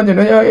nti midonjo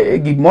no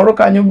gimoro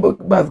kanyo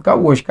bath ka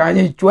wash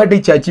kanyo chwade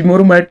chachi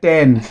moro ma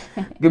 10.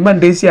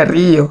 Gimandesi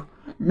ariyo.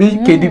 Mi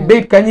kendi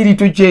bet kanyiri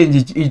to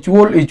change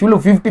ichulo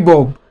 50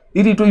 bob.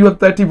 Iri to you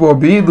 30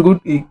 bob, is good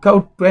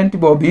count 20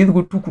 bob, is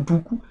good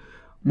tuku.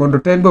 Mondo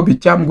 10 bob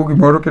icham go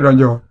gimoro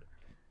kidonjo.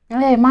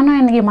 Mano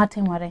en gima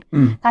timore.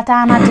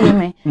 Kata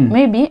anatime.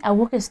 Maybe I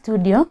work a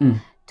studio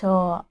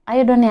to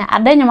ayudone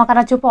adenyo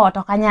makata chopo ot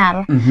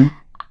okanyal.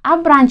 A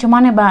branch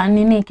mane ba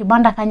nini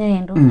kibanda kanyo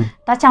endo.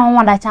 Tachamo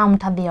mondo acham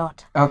tadhi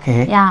ot.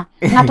 Okay. Yeah.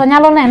 Ngato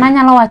nyalo nena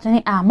nyalo wacho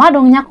ni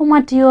madong nyako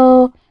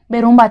matiyo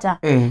Berhumba cha.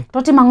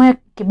 Toti mangwe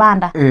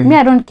kibanda. Me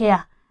I don't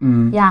care.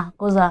 Yeah,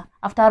 cause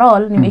after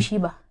all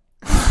nimeshiba.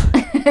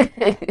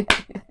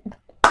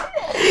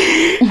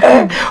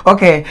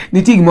 Okay,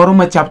 nitie gimoro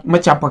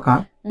machapa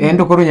ka.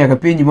 Endo koro nyaka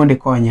penji mondo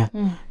konya.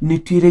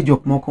 Nitiere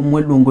jok moko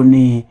mwaluongo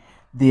ni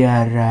they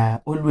are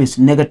always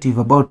negative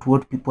about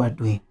what people are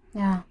doing.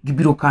 Yeah.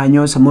 Gibiro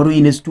kanyo, samoro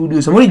in a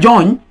studio, samoro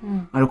join.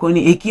 Alikuwa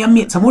ni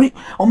ekiamia, samoro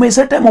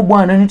omesete mo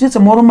bwana, nitie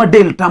samoro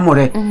madel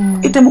tamore.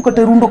 Itemo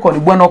kata rundo koni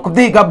bwana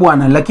okdhiga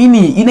bwana,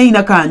 lakini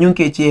ina kanyo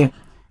nkeche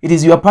it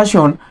is your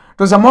passion.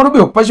 To samoro be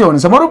ok passion,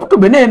 samoro to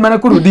be ne mana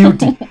koro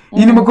duty.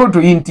 Ini mo koro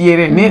to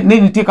intiere, ne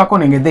nitie kako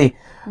nenge dhi.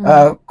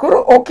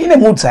 Koro okine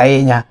mood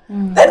saenya.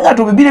 Then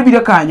ngato be bire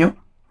kanyo.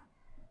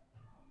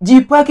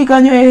 Ji paki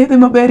kanyo edhe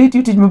maber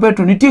iti maber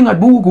to nitie ng'at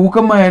buku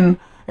kama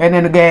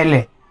en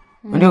gele.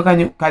 Ndio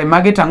kanyo kale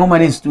magi tango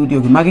mane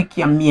studio gi magi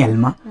kia miel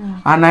ma.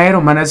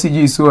 Anaero mana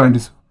siji so and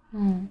so.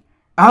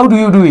 How do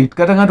you do it?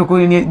 Kata ngato ko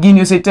ni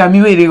gini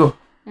osetami werego.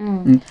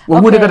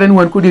 Wamude kata ni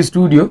wan kode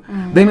studio,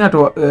 then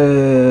ngato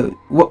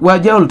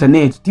waja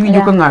alternate.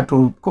 Tiwinjo ka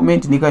ngato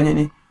comment ni kanyo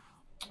ni.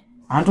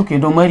 Anto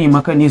kendo mari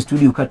maka ni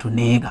studio kato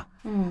nega.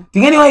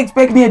 Tingeni wa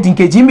expect ni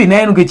atinke jimbi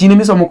na enu ke chine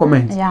misomo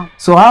comment.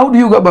 So how do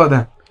you go about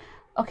that?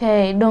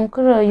 Okay, donc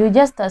you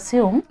just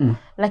assume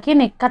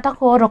lakini kata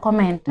ko oro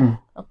comment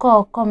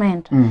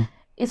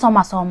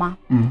isoma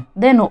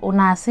then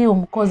una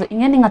assume cause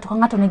ingeni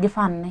ngato nigi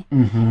fan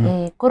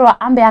ne koro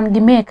ambe an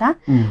gimeka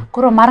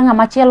koro mar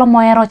ngama chielo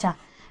moero cha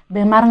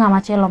be mar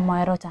ngama chielo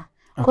moero cha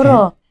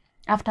koro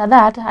after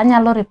that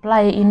anyalo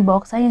reply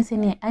inbox anyise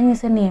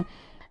ni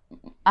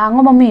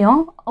ang'o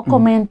momiyo o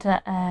comment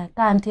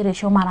ka antire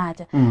show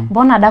maracha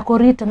bona dako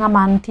rit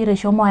ng'ama antire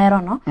show moero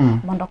no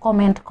mondo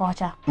comment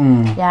kocha.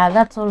 Yeah,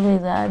 that's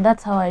always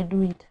that's how I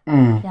do it.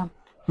 Yeah.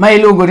 Ma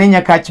iluongo ni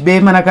Nyakach be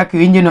mana kaka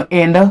winjo no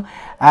endo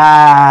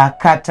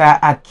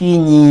kata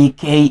Akinyi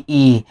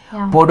KE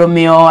podo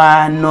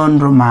miyowa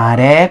nonro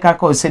mare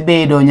kaka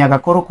osebedo nyaka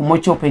koro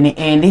kumochope ni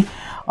endi.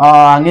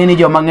 Ng'eni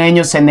joma ng'eny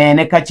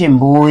osenene kache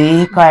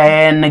mbui ka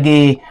en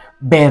gi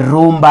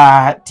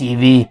Berhumba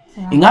TV.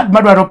 Ing'at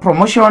madwaro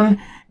promotion,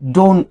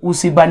 don't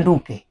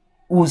usibanduke.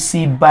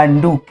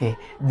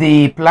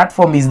 The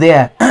platform is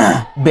there,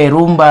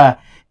 Berhumba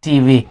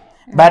TV.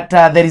 But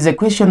there is a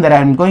question that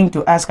I'm going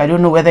to ask. I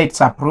don't know whether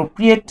it's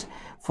appropriate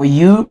for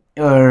you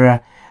or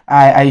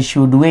I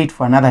should wait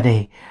for another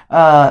day.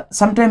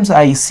 Sometimes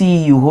I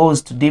see you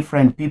host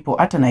different people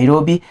at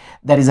Nairobi.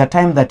 There is a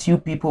time that you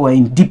people are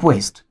in Deep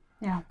West.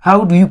 Yeah.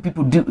 How do you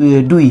people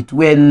do it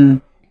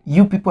when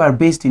you people are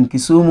based in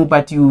Kisumu,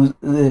 but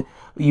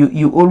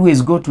you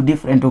always go to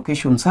different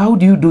occasions? How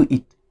do you do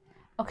it?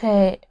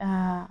 Okay,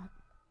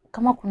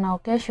 kama kuna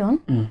occasion,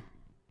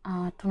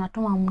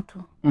 tunatuma mtu.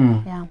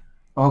 Yeah.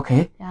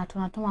 Okay. Yeah,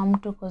 tunatuma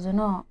mtu cause you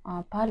know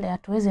pale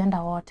hatuwezi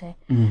enda wote.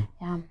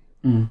 Yeah.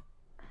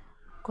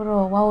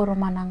 Kuro wauro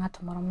mana ngato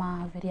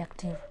moroma very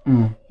active.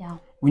 Yeah.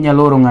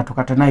 Unyaloro ngato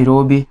kata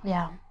Nairobi.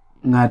 Yeah.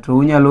 Ngato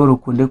unyaloro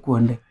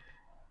kuonde.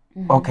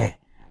 Okay.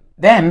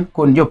 Then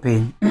konjo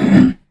pain.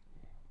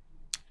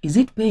 Is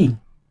it pain?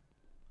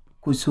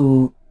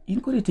 Kuso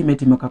inkore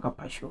time kaka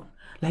passion.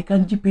 Like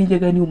anji penje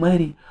gani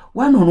Omari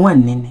one on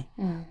one nene.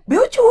 Be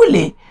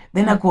ochule.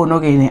 Then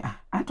akono gene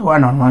anto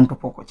one on one to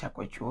poko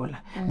chako chula.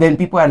 Then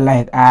people are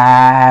like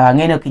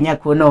ngene kinya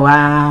kono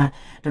wa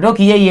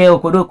todoki yeye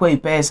okodo kwa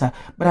pesa.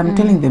 But I'm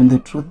telling them the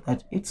truth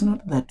that it's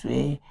not that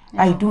way.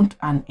 I don't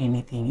earn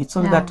anything. It's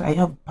all that I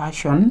have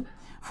passion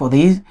for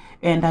this,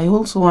 and I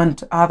also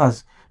want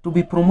others to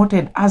be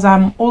promoted as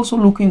I'm also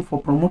looking for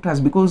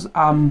promoters because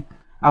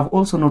I've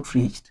also not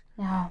reached.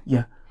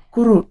 Yeah.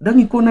 Kuro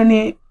dangi kona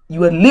ne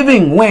you are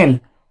living well,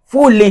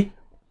 fully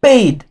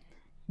paid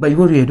by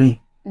what you are doing.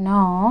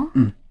 No.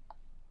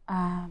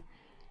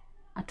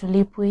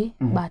 Atulipwi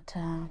but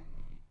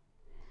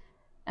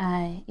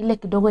ile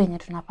kidogo yenye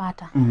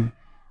tunapata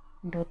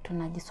ndo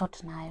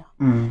tunajisort nayo.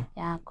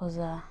 Yeah,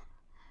 cause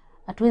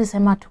hatuwezi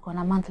sema tuko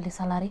na monthly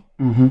salary.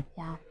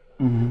 Yeah.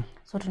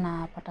 So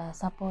tunapata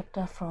support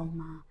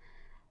from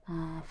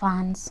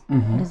fans,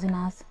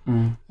 listeners.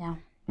 Yeah.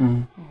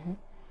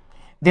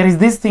 There is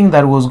this thing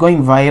that was going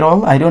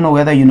viral. I don't know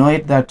whether you know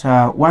it, that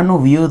one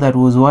of you that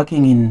was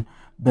working in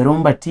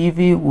Berhumba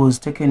TV was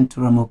taken to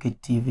Ramogi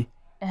TV.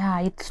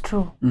 Yeah, it's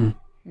true.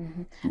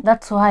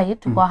 That's why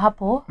tuko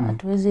hapo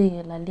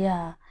hatuwezi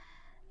lalia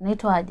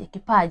naitwaje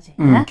kipaji.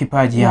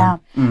 Kipaji, yeah.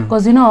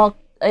 Because you know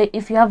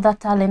if you have that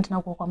talent na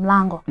uko kwa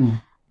mlango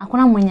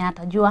hakuna mwenye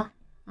atajua.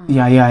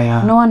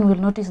 Yeah. No one will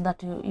notice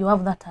that you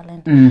have that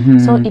talent.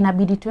 So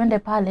inabidi tuende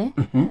pale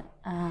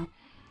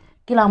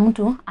kila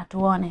mtu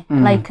atuone.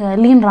 Like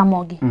Lynn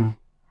Ramogi.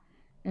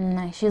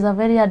 She's a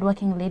very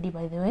hardworking lady,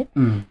 by the way.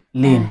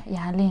 Lynn.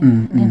 Yeah,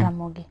 Lynn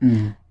Ramogi.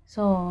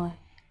 So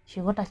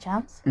she got a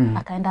chance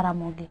akaenda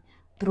Ramogi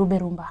through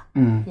Berhumba.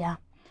 Yeah.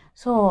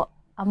 So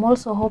I'm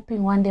also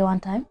hoping one day, one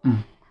time,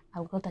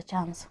 I'll get a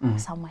chance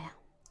somewhere.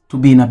 to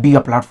be in a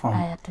bigger platform.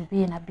 To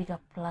be in a bigger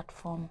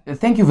platform.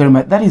 Thank you very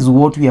much. That is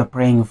what we are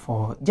praying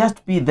for.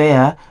 Just be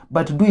there,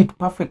 but do it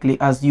perfectly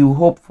as you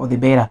hope for the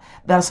better.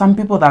 There are some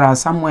people that are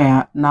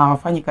somewhere na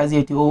wafanyi kazi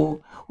eti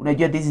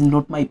unajua this is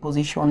not my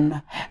position,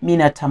 mimi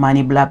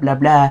natamani blah blah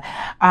blah.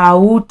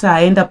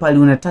 Utaenda pale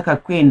unataka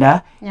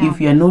kwenda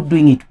if you are not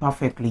doing it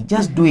perfectly.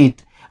 Just do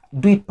it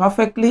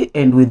perfectly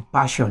and with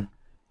passion.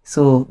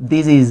 So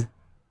this is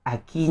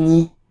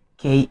Akinyi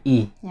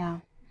KE,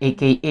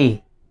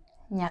 aka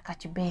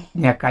Nyakach.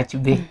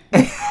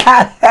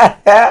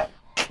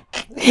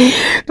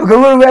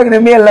 Tukaburu bag na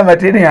miela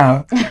matene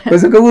yao.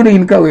 Kasi kaburu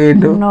inka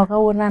wendo. No,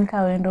 kaburu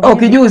inka wendo.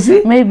 Okay,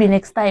 juicy. Maybe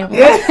next time.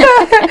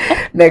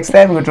 Next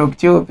time we talk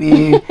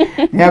chopi.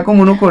 Nyako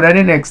munuko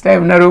rani next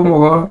time na romo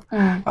go.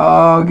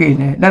 Okay,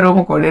 na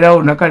romo ko lera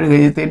unakari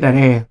gete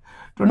ndare.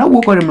 Tuna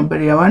wuko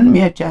remember ya one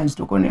mere chance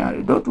to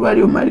kone. Don't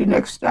worry, Omari,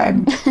 next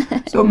time.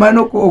 So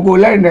mano ko go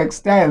learn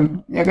next time.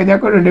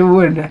 Nyako ndo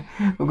wenda.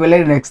 Go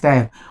learn next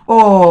time.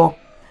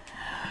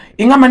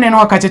 Inga maneno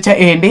wakachacha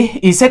ende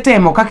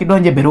isetemo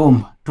kakidonje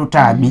Berhumba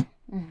tutami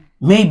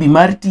maybe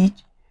mar teach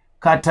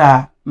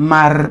kata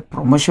mar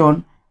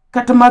promotion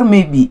kata mar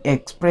maybe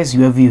express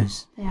your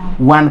views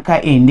one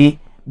ka ende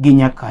gi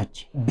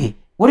Nyakach be.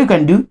 What you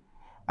can do,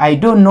 I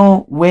don't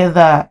know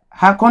whether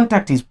her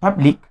contact is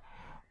public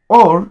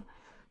or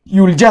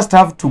you'll just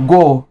have to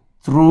go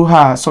through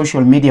her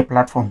social media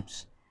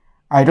platforms.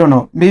 I don't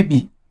know,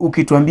 maybe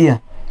ukituambia.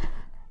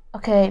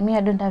 Okay, me,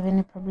 I don't have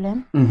any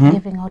problem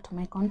giving out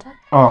my contact.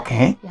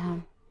 Okay. Yeah.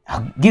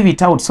 I'll give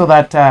it out so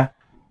that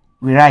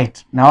we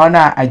write.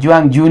 Naona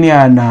Ajuang Junior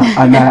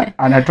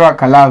anatoa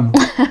kalamu.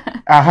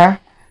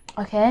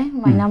 Okay,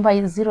 my number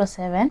is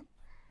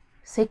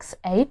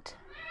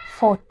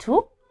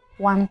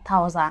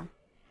 0768421000.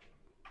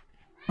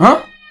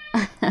 Huh?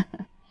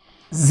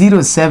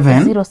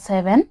 07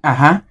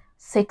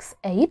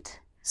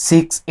 68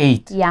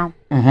 yeah.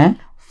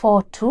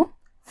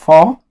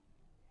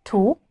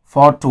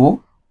 42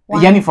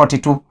 yani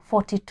 42.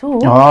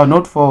 Oh,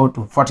 not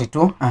 42.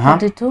 42.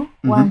 42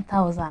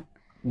 1000.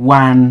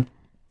 1000.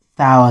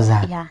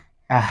 Yeah.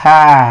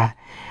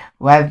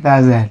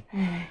 1000.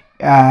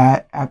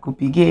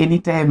 Akupigie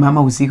anytime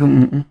mama usiku.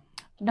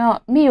 No,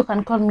 me you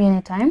can call me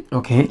anytime.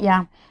 Okay.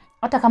 Yeah.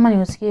 Hata kama ni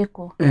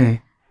usiku.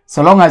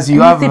 So long as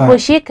you have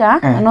Siposhika,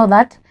 I know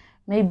that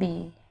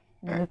maybe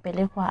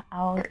nimepelekwa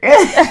out.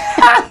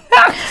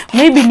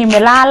 Maybe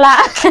nimelala.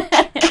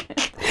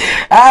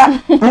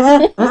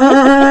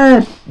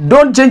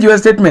 Don't change your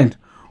statement.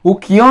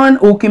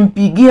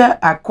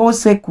 Ukimpigia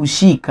akose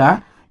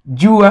kushika,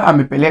 jua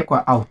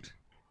amepelekwa out.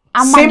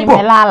 Ama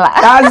nimelala.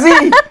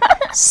 Kazi.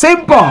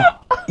 Simple.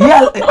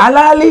 Yeah,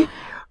 alali.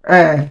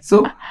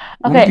 So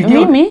okay,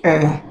 mimi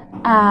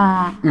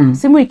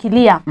simu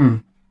ikilia.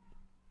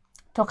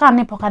 Toka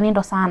nipo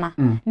kanindo sana.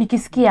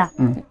 Nikisikia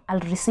I'll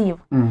receive.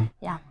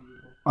 Yeah.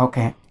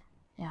 Okay.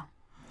 Yeah.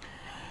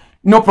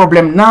 No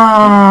problem.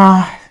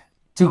 Na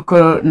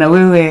tuko na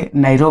wewe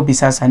Nairobi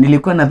sasa.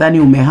 Nilikuwa nadhani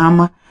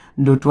umehama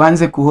ndo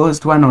tuanze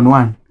kuhost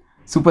one-on-one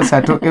Super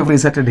Sato every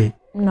Saturday.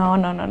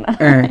 No.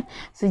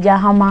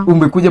 Sijahama.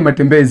 Umekuja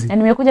matembezi?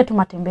 Nimekuja tu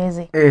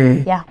matembezi.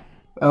 Yeah.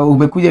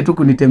 Umekuja tu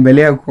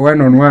kunitembelea kwa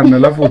one-on-one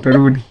alafu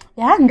utarudi?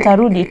 Yeah,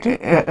 nitarudi tu.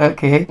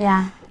 Okay.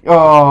 Yeah.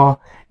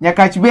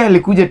 Nyakach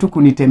alikuja tu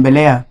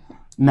kunitembelea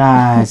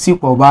na si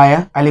kwa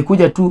ubaya.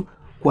 Alikuja tu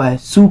kwa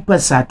Super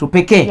Sato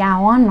pekee.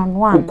 Yeah,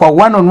 one-on-one. Kwa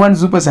one-on-one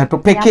Super Sato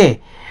pekee. Yeah.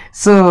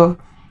 So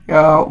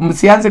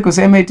msianze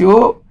kusema eti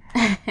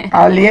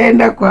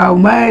alienda kwa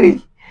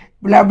Omari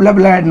bla bla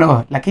bla,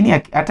 no. Lakini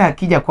hata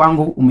akija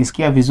kwangu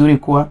umesikia vizuri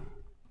kuwa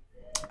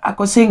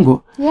ako single.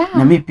 Yeah.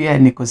 Na mimi pia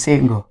niko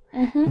single.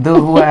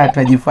 Though huwa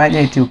atajifanya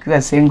eti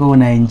ukiwa single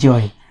una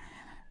enjoy.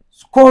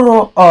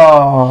 Skoro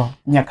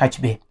Nyakach.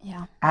 Yeah.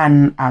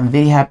 And I'm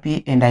very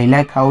happy and I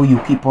like how you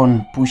keep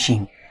on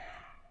pushing.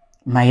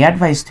 My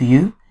advice to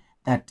you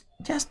that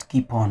just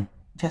keep on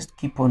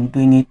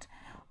doing it.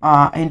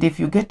 And if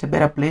you get a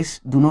better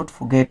place, do not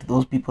forget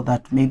those people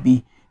that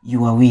maybe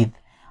you are with.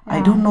 Yeah.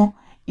 I don't know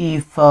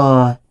if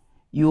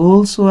you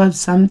also have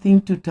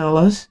something to tell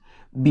us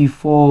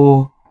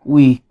before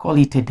we call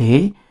it a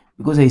day,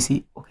 because I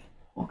see,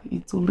 okay,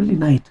 it's already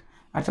night.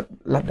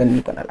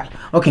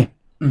 Okay.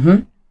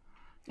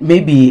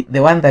 Maybe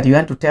the one that you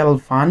want to tell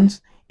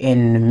fans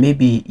and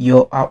maybe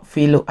your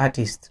fellow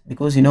artists,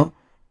 because you know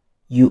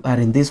you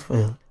are in this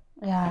field.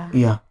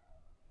 Yeah.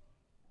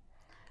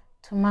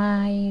 To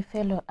my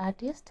fellow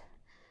artist,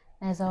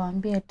 naweza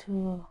waambia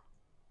tu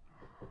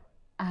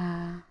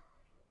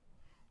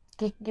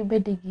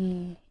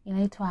kikibedigi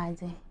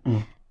inaitwaje?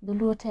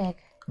 Dhuluo tech.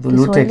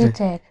 Kiswahili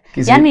tech.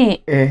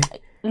 Yani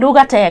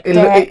lugha tech.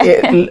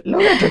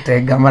 Lugha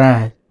tech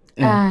gamara.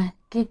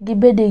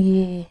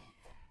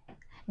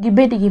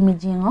 Gibedigi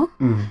mijingo.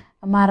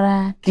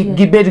 Mara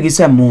gibedigi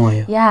sa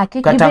moyo. Yeah,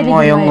 kata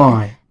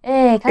ngoyo.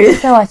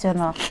 Kata wacho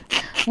no.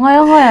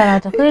 Ngoyo na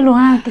to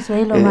ilunga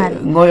Kiswahili Omari.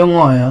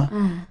 Ngoyo.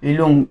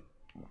 Ilung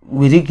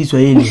wiri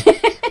Kiswahili.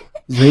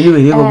 Zwahili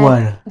wiri ko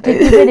bwana.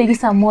 Kibedigi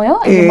sa moyo,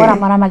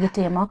 mara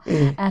magitimo.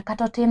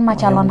 Katotin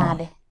machalo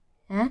nade.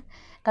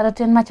 kata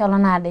tin machalo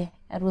nade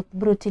ruth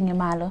bro tingi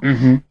malo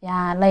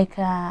yeah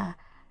like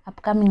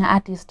upcoming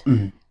artist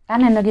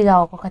aneno giga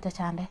oko kata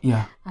chande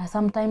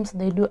sometimes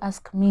they do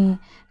ask me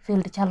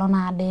field chalo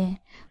nade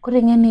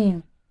kuri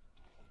ngeni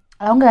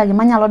aonge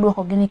gima nyalo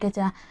duoko gini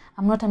kecha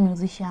I'm not a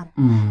musician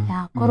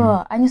yeah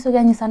koro anyiso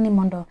ga nyisa ni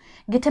mondo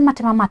gitema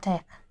tema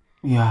matek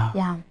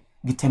yeah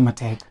gitema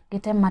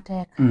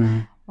tek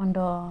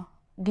mondo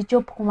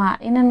gichop kuma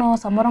ineno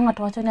samoro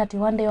ngato wacho ni ati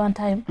one day one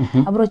time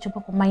abro chopo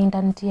kuma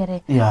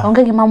intantiere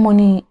onge gima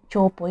moni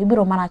chopo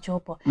ibiro mana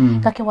chopo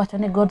kake wacho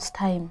ni God's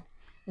time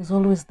is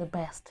always the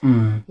best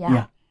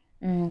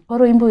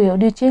koro imbo yo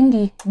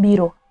odiochiengi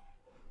biro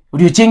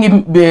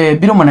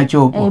mana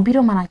chopo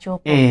biro mana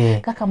chopo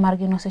kaka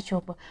margi no se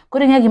chopo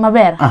koro ngegi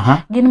maber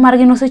gin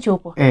margi no se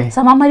chopo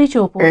sama mari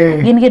chopo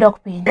gin gidok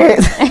piny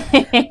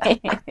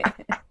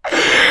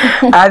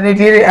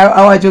anitire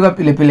awacho ga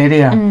pile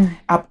ria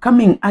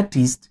upcoming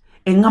artist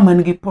ngama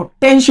nigi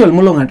potential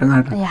molo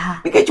ngata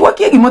nikech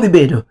wakia gima dhi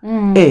bedo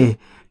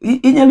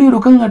inyalo yiro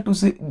ka ng'ato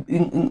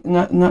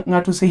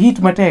se hit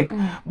matek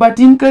but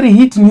in kari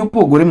hit ni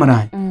opogore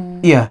marach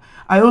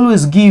I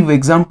always give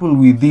example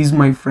with this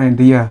my friend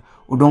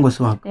Odongo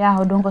Swag.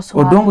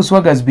 Odongo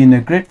Swag has been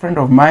a great friend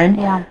of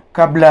mine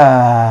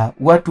kabla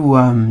watu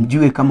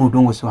jue kama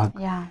Odongo Swag.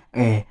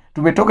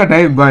 Tumetoka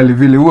naye mbali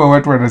vile huwa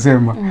watu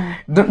wanasema.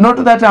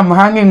 Not that I'm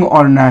hanging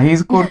on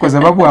his coat kwa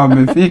sababu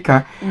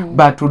amefika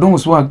but Odongo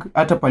Swag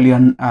hata pali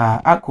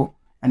ako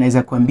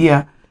anaweza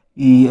kuambia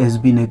he has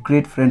been a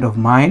great friend of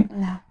mine.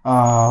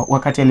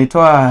 Wakati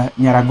alitoa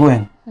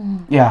Nyaragweng.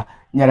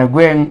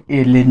 Nyaragweng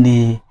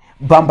ilini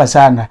bamba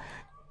sana.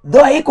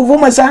 Though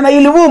haikuvuma sana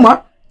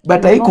ilivuma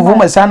but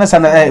haikuvuma sana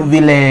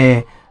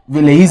vile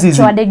hizi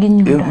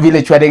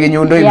vile chwadege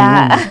nyundo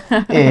ilivuma.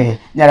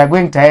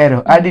 Nyaragweng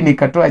Taero hadi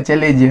nikatoa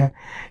challenge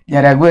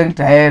Nyaragweng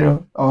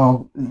Taero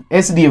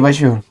SD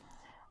version.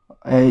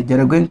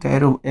 Nyaragweng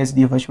Taero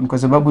SD version kwa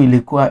sababu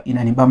ilikuwa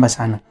inanibamba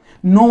sana.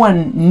 No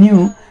one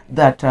knew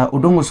that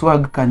Odongo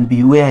Swag can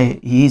be where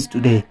he is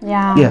today.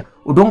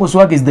 Odongo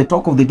Swag is the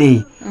talk of the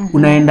day.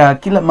 Unaenda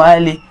kila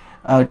mahali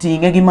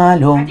tinge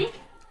gimalo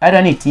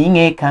arani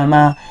tinge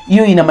kama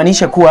hiyo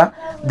inamaanisha kuwa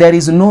there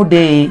is no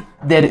day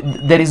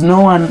there is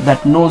no one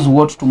that knows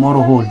what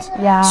tomorrow holds.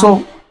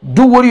 So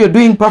do what you're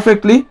doing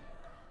perfectly.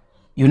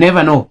 You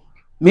never know,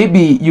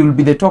 maybe you'll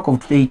be the talk of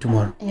today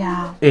tomorrow.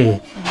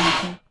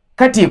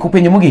 Kati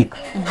kupenye mugika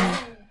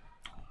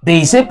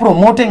they say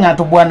promote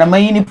ngato bwana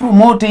maini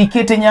promote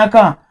ikete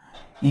nyaka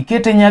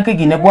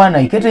gine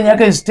bwana ikete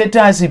nyaka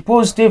status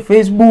post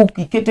Facebook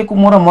ikete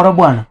kumora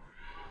bwana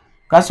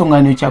kaso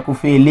ngani cha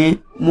kufeli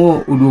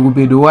mo udugu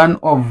bedo one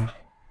of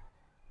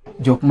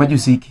jok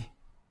majusiki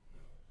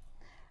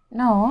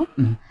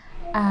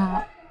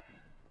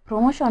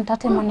promotion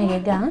tate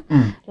monegega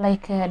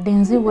like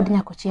Denzi would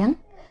Nyakochien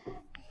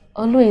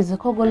always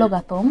kogolo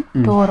gathom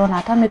to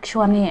rona ta make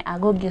sure ni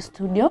agoge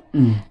studio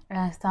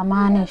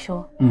samane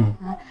show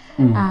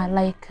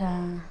like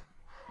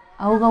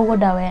auga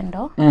woda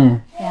wendo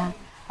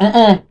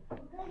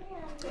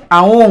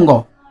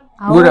aungo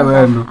woda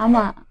wendo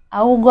ama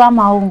augo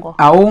ama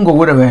aungo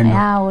woda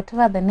wendo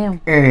whatever the name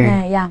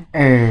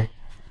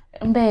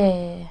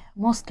mbe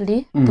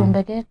mostly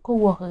tumbeke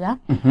kuwoga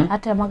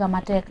ate maga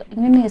matek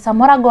ngini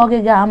samora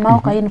goge ga ama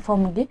ka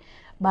inform gi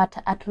but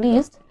at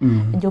least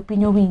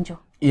jopinyo winjo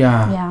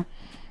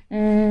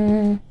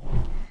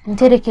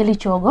ntere keli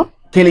chogo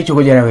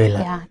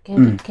jarawela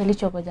keli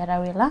chogo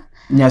jarawela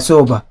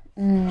nyasoba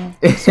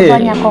suba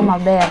nyako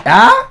maber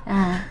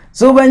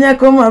suba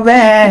nyako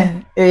maber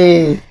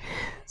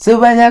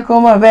suba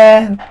nyako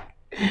maber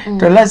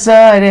to la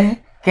sore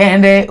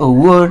kende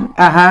owuon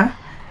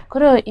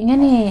koro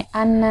ingeni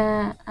an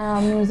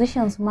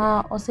musicians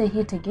ma ose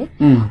hitigi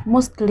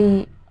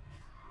mostly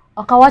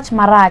okawach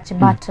marach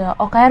but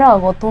okaero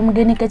go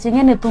thumgi nikech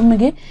ingeni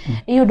thumgi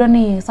iyudo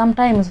ni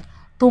sometimes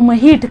thum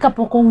hit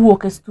kapoko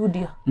wuok e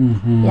studio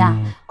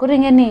koro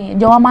ingeni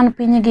jowa man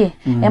pinygi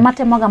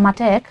ematemoga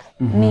matek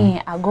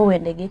ni ago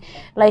wendegi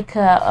like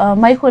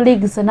my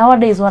colleagues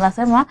nowadays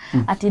wanasema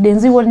ati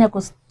Denzi World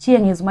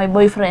Nyakochien is my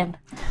boyfriend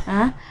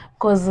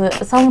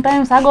because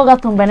sometimes agoga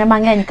thumbene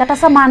mang'eny kata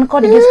sama an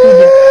kod gi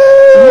studio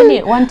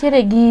ingeni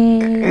wantiere gi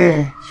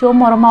show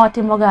moro ma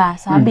watimoga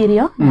saa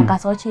 7 nyaka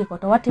saa 9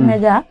 to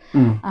watimega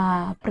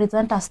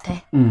presenters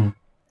te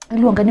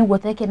iluonga ni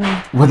wuothe kene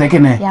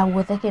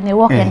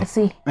walk and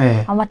see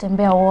ama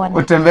tembea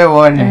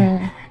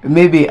uone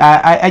maybe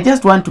I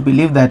just want to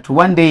believe that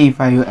one day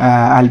if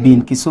I'll be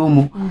in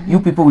Kisumu you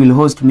people will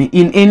host me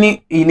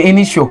in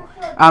any show.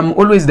 I'm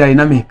always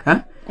dynamic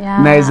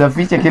naweza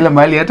ficha kila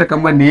mahali hata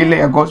kama ni ile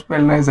ya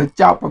gospel naweza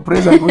chapa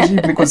praise and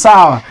worship niko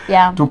sawa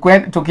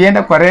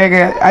tukienda kwa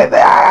reggae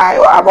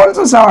I'm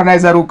also sawa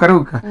naweza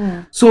ruka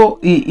so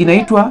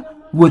inaitwa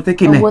wuothe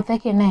kene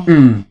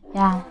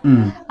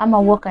ama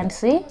walk and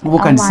see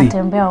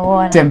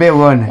tembea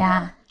uone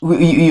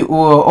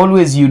you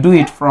always you do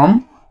it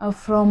from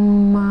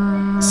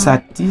From saa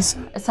 9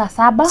 saa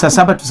 7 saa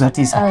 7 to saa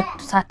 9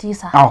 saa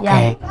 9.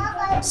 Okay.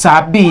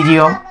 Saa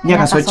 2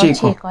 nyaka saa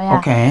 9.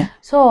 Okay.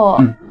 So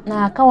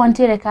na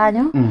kawantiere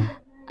kanyo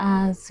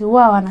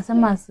siwa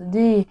wanasema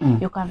siji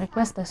you can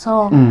request a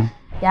song.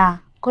 Yeah.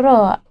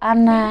 Kuro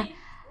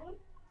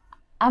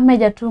I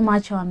major too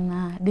much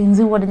on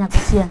Denzi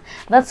Wodinyakoshien.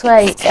 That's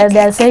why they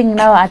are saying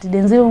now at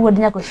Denzi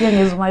Wodinyakoshien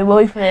is my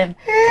boyfriend.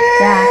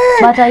 Yeah,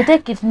 but I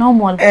take it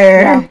normal.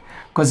 Yeah.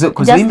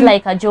 Just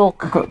like a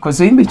joke.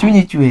 Cause imbe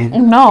chunyi chwe.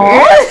 No.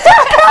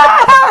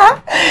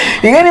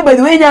 Ingani by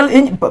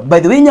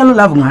the way nyalo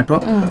love ngato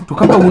to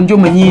kaka unjo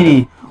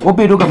manyiri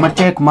obedo ga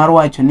matek mar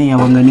wacho ni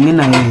awangani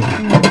na yeye.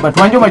 But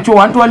wanjo macho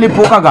wantu wale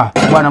pokaga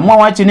bwana mwa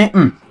wacho ni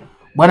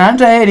bwana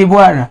anta heri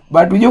bwana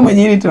but unjo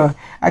manyiri to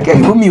ake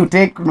gumi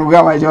utek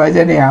nuga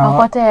wacho ni hawa.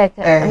 Okotek.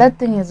 That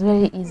thing is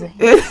very easy.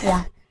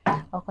 Yeah.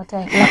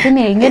 Okotek.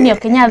 Lakini ingeni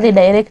yokinya the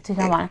direct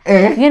kama.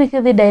 Ingeni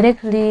the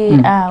directly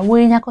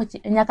we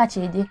Nyakach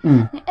eje.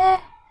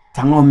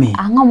 Tangomi.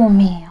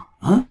 Angomomiyo.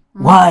 Huh?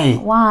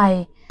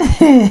 Why?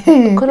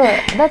 Kuro,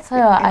 that's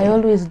how I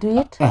always do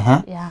it.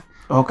 Yeah.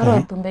 Okay.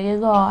 Kuro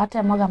tumbegego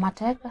hata moga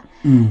mateka.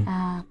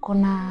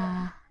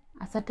 Kuna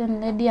a certain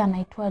lady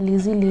anaitwa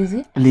Lizzy.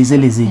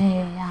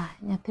 Yeah,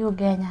 Nyathi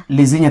Ugenya.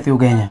 Nyathi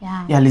Ugenya.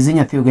 Yeah, Lizzy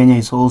Nyathi Ugenya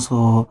is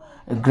also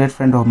a great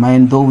friend of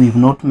mine, though we've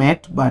not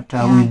met, but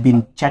we've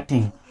been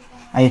chatting.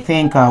 I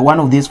think one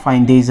of these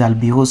fine days I'll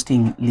be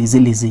hosting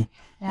Lizzy.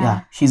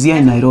 Yeah, she's here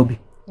in Nairobi.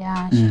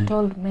 Yeah, she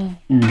told me.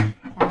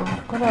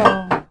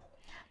 Kuro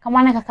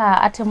kamane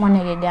kaka ate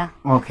monegega.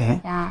 Okay.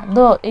 Yeah,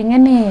 though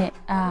ingeni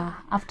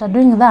after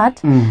doing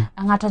that,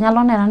 ngato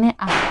nyalo nera ni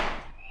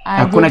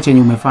hakuna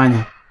chenye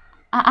umefanya.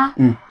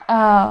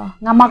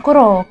 Ngama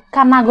koro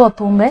kana go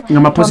thumbe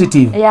ngama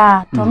positive.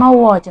 Yeah, tono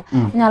watch.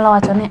 Nyalo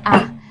wacho ni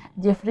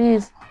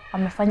Jeffrey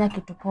amefanya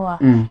kitu poa.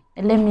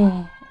 Let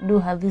me do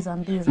her this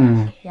and this.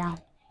 Yeah.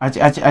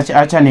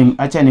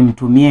 Acha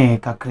nimtumie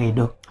ka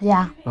credo.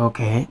 Yeah.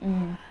 Okay.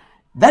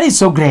 That is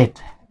so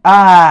great.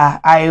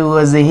 I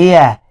was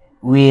here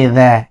with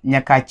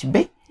Nyakach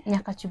Bay.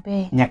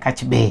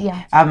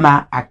 Yeah.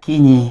 Ama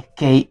Akinyi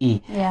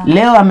KE. Yeah.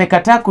 Leo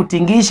amekataa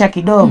kutingisha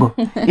kidogo.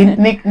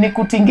 Ni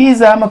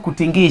kutingiza ama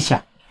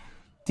kutingisha?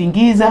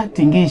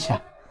 Tingisha.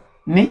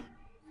 Ni?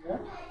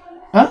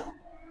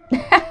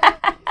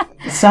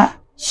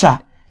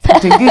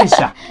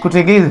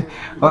 Kutingiza.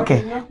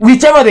 Okay.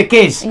 Whichever the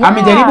case,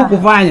 amejaribu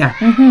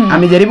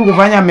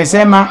kufanya,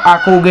 amesema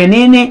ako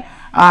ugenini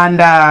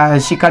and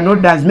she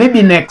cannot dance.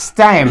 Maybe next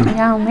time.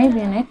 Yeah,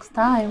 maybe next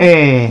time.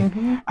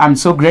 I'm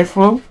so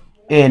grateful,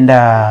 and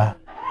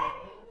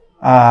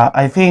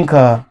I think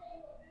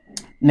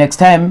next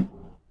time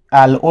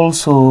I'll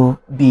also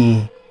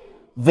be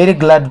very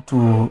glad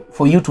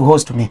for you to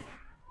host me.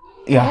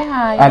 Yeah,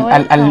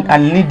 I'll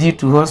need you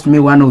to host me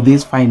one of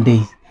these fine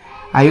days.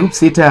 I hope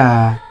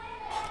sita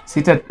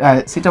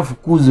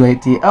fukuzwa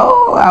eti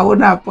I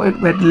want an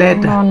appointment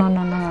later.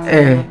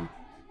 No.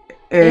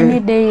 Any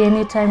day,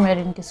 anytime you're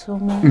in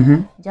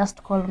Kisumu,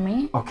 just call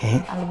me.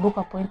 Okay. I'll book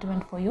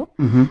appointment for you.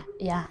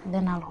 Yeah,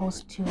 then I'll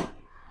host you.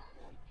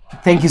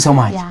 Thank you so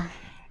much.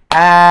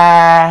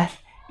 Yeah.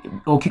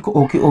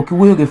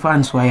 Wuyo ge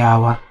fans wa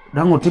yawa.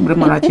 Dango timbre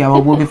malachi yawa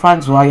wuyo ge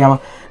fans wa yawa.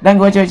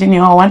 Dango wacho chini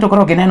ho wanto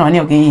koro geneno ani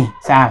ogi.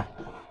 Sawa.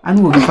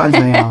 Anu wuyo ge fans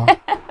wa yawa.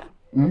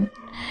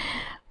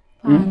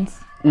 Fans.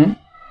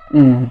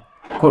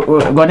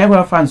 Gone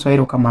go fans wa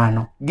ero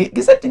kamano.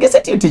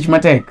 Giseti teach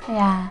matek.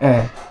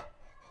 Yeah.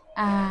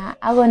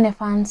 Agone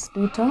fans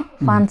duto,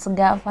 fans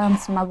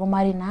mag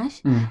Omari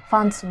Nash,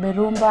 fans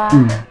Berhumba,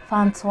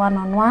 fans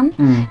one-on-one,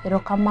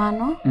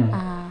 erokamano,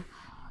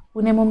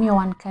 unemomiyo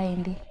one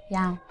kind.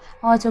 Yeah.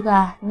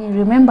 Awachoga ni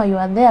remember you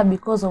are there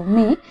because of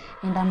me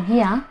and I'm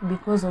here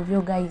because of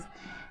you guys.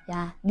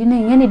 Yeah.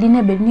 Dine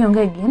bedni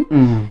onge gin,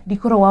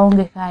 dikoro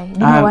waonge kai.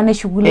 Dine wane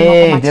shughuli mako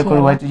machielo.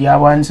 Dekoro watu ya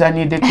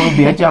wansani dekoro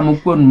biacha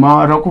mukun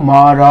maro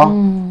kumaro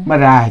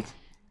maraj.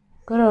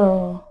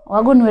 Koro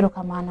wagon wero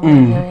kamano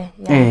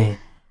wewe.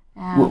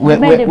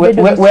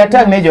 We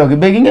attack ne jogi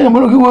be ginge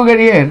mono kiwoga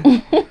rier.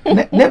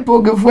 Ne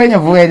poge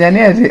fwenya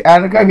ne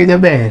an ka gi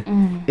jaber.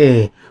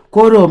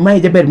 Koro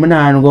mai jaber mana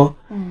an go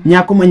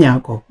nyako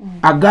manyako.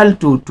 Agal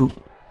tutu.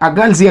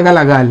 Agal si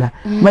agala.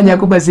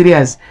 Manyako ba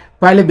serious.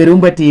 Pale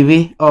Berhumba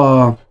TV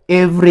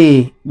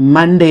every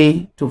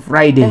Monday to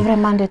Friday.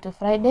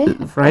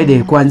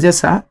 Friday kuanzia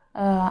saa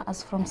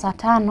as from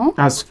Sato.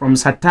 From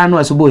Sato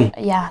asubuhi.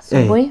 Yeah,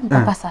 asubuhi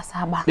mpaka saa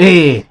 7.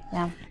 Yeah.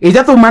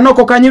 Ijathu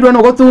manoko kanyirwa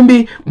no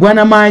gothumbi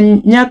bwana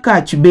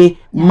Nyakach be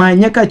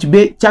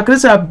chakre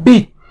saa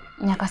 7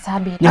 nyaka saa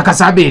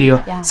 7.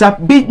 Saa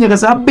 7 nyaka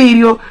saa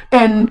 7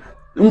 en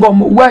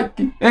ngomo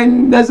waki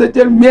en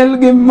nasatel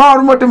mielgi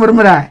mormote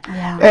murmura.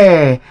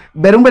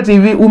 Berhumba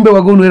TV umbe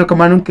wagonu ero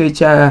kamano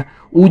kecha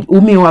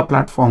umiwa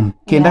platform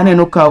kenda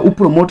neno ka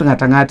upromote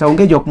ngata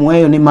onge jok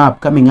moeyo ni map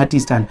coming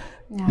artist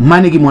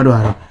mane gi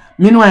mwadwaro.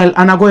 Meanwhile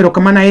anagoero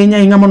kamana enya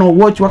ingamono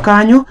watch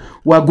wakanyo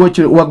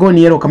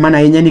wagoni ero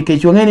kamana enya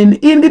nikech wangeni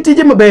in gi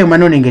tije mabeyo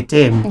mano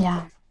ningetem. Yeah.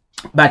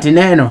 But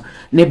neno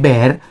ne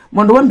ber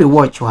mondo wambe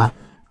watch wa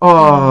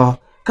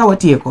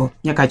kawatieko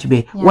Nyakach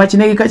be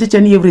wachne kacha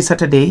chani every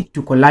Saturday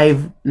tuko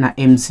live na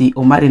MC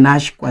Omari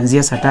Nash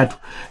kuanzia saa 3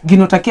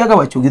 ginotakiaga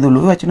wacho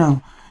gidhulu wachna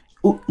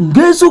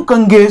ngesu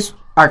kangesu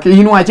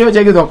akinu wacho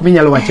chagizo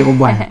kuminyalo wacho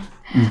bwana.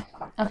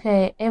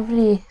 Okay,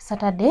 every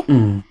Saturday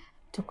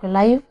tuko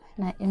live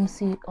na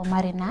MC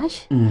Omari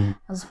Nash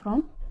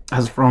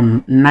as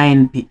from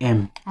 9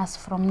 p.m. As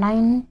from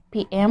 9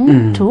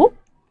 p.m.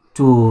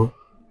 to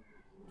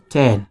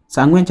 10.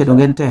 Sangwenche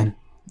dongen 10.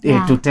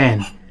 To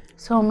 10.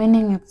 So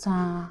meaning it's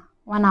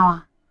 1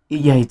 hour.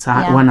 Yeah, it's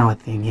a 1 hour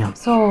thing, yeah.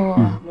 So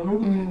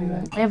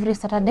every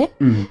Saturday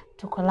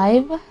tuko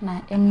live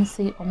na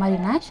MC Omari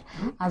Nash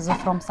as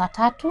from saa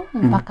 3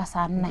 mpaka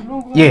saa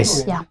 4.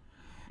 Yes. Yeah.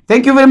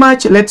 Thank you very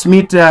much. Let's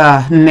meet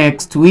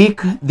next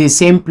week, the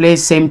same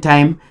place, same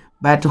time,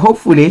 but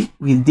hopefully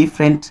with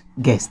different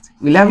guests.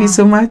 We love you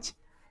so much.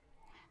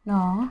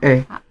 No,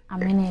 I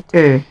mean it.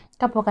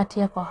 Kapo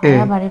katieko, I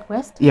have a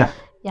request. Yeah.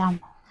 Yeah.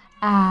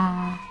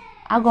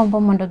 Agombo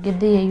mondo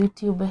gidhi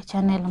YouTube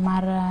channel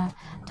mar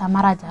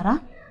Tamara Jara.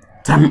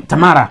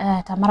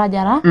 Tamara. Tamara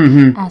Jara,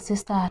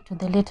 sister to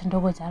the late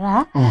Ndogo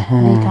Jara.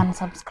 They can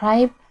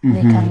subscribe,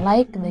 they can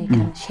like, they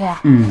can share.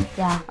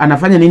 Yeah.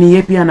 Anafanya nini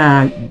yeye pia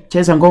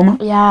anacheza ngoma?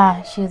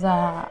 Yeah, she's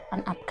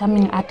an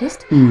upcoming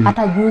artist.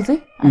 Hata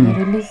juzi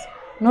ali-release,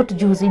 not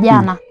juzi,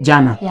 jana.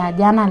 Yeah,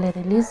 jana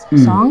ali-release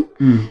song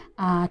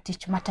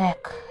Teach Matek.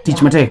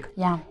 Teach Matek.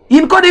 Yeah.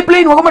 In kodi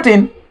plain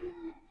wagomatin.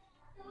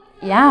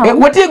 Yeah.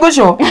 Watie go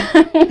show.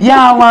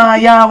 Yawa.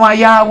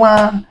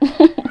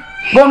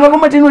 Bwana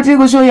wagomatin watie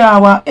go show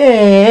yawa.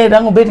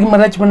 Dango beti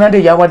marach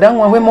manade yawa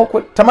dango we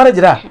moko Tamara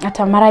Jara.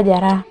 Tamara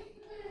Jara.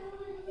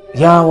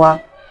 Yawa.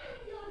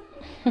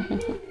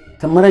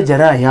 Tamara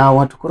Jara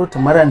yawa tukoro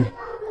Tamara ni.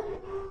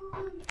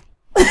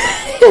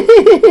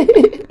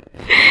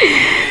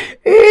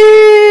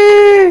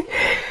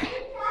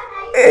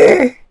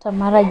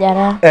 Tamara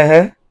Jara.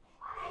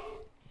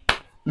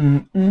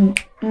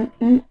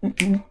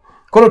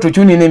 Koro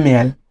tuchuni ne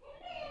miel.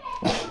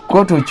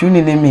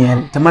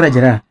 Tamara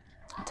Jara.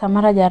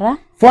 Tamara Jara.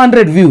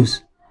 400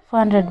 views.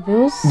 400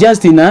 views.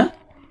 Just in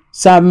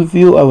some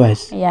few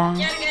hours. Yeah.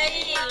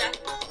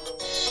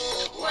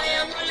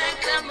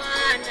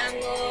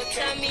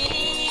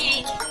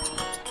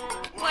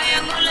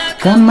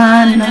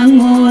 Kamana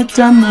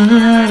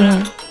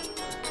ngotamara.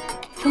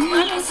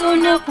 Tumala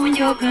sona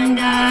punjo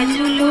ganda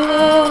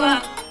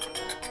juluwa.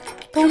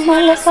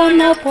 Tumala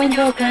sona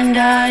punjo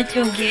ganda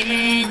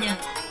jogenya.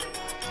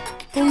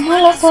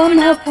 Tumala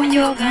sona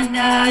punjo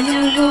ganda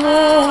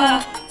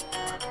juluwa.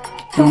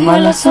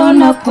 Tumala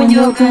sona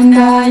punjo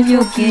ganda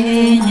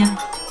jogenya.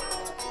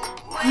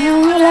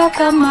 Wayangola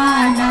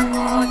kamana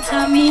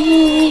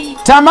ngotami.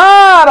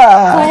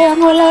 Tamara.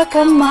 Wayangola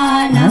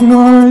kamana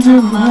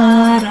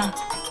ngotamara.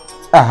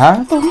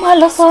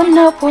 Tumala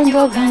sona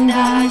punjo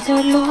ganda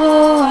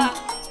juluwa.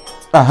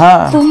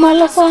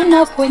 Tumala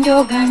sona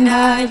punjo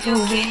ganda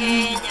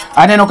jogenya.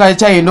 Aneno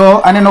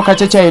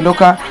kachacha indo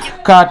ka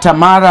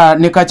Tamara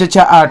ni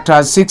kachacha at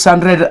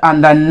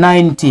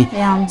 690.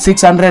 Yeah.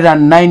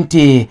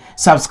 690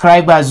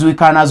 subscribers. We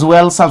can as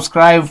well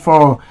subscribe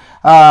for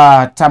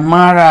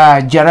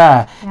Tamara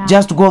Jara. Yeah.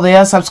 Just go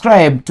there,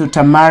 subscribe to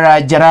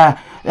Tamara Jara.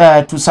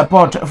 To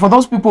support. For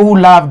those people who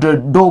loved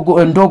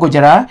Ndogo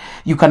Jara,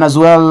 you can as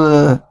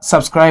well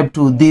subscribe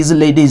to these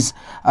ladies'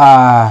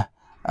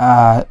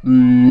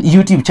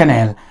 YouTube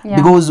channel,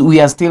 because we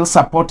are still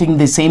supporting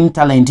the same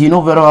talent. You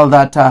know very well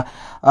that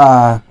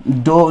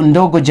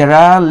Ndogo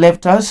Jara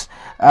left us,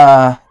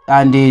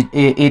 and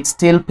it's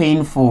still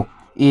painful.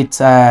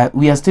 It's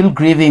we are still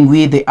grieving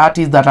with the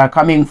artists that are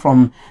coming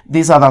from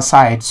this other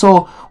side.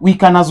 So we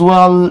can as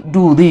well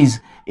do this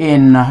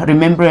in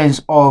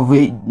remembrance of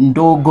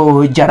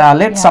Ndogo Jara.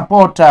 Let's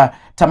support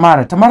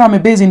Tamara. Tamara me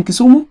based in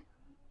Kisumu?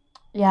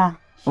 Yeah,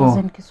 she's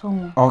in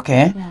Kisumu.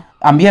 Okay. Yeah.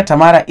 Ambia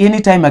Tamara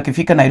anytime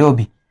akifika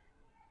Nairobi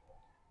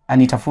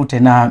anitafute,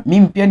 na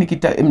mimi pia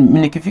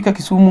nikifika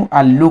Kisumu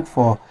I'll look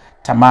for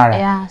Tamara.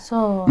 Yeah,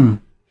 so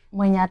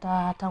mwenye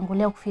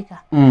atatangulia kufika.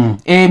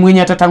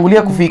 Mwenye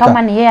atatangulia kufika.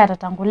 Kama ni yeye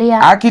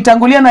atatangulia.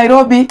 Akitangulia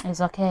Nairobi,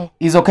 is okay.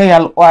 Is okay.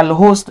 I'll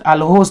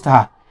host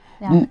her.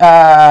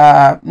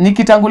 Yeah.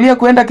 Nikitangulia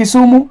kwenda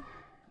Kisumu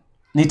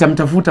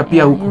nitamtafuta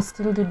pia huko. You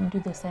still do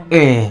the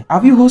same.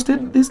 Have you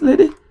hosted this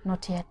lady?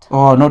 Not yet.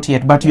 Oh, not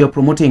yet, but you are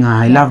promoting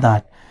her. I love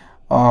that.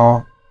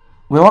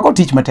 We wako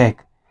Teach Matek.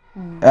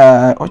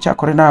 Ocha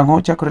korena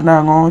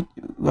ngo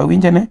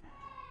wawinja ne.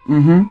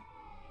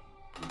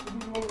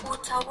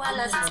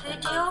 Utawala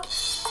studio.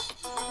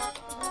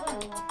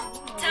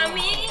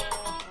 Tami.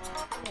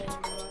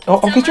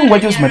 Okay, chungwa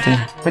juice Matek.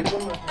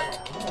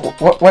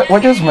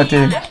 What juice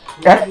Matek?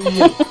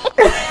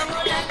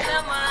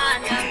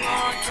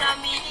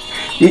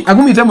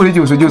 Agumi tamuri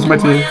juice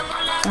Matek.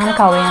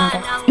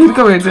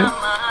 Nkawende.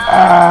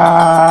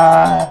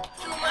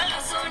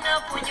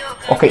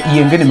 Okay,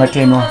 yengeni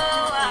mateno.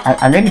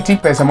 Angeni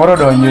tik pesa moro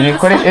donyo ni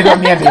kore edo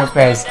miende yo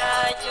pesa.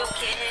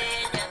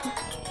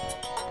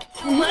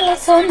 Tumala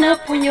sona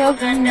punyo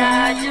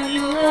ganda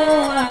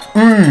juluwa.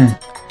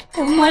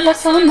 Tumalo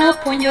sona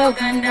ponyo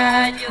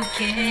ganda jo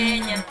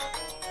Kenya.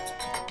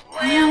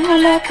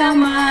 Wayangola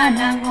kama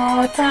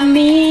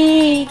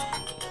nangotami.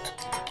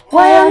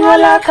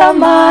 Wayangola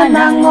kama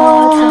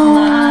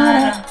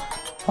nangotamara.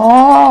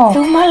 Oh.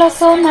 Tumalo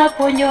sona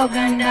ponyo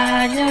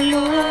ganda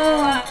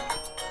jolua.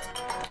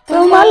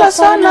 Tumalo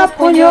sona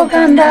ponyo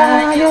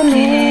ganda jo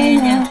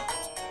Kenya.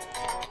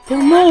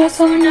 Tumalo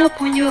sona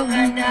ponyo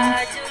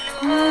ganda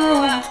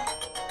jolua.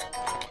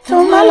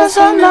 Tumalo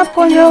sona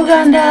ponyo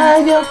ganda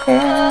jo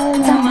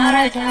Kenya.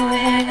 Tamara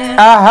jawe.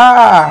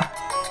 Aha.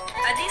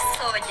 Adi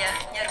soja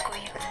nyarko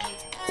yugi.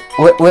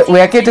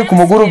 We akete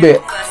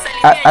kumugurube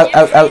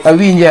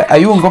awinja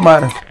ayungo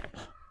mara.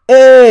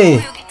 Eh.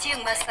 Yugi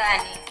tieng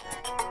masani.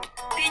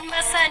 Piny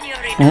masani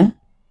oredo.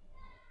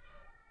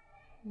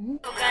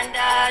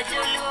 Uganda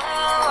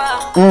jolua.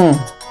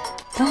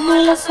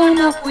 Tumalo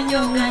sona ponyo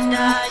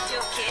ganda jo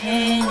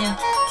Kenya.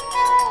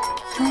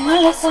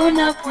 Tumalo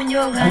sona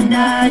ponyo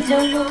ganda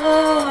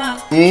jolua.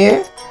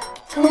 Eh.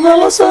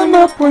 Tumalo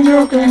sona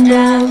ponyo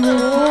ganda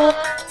jolua.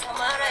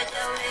 Tamara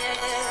jawe.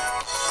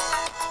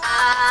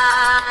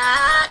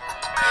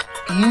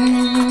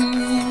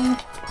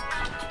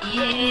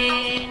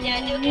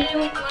 Nyanyo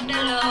kero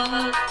kondalo.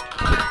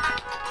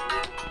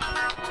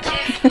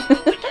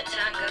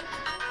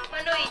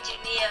 Mano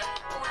engineer.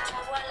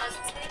 Utawala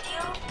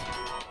studio.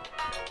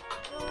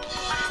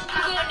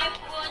 Ngone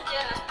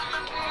puonja.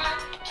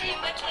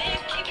 Tima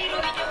teki biro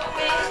winyo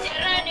maber.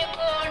 Jarane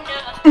konda.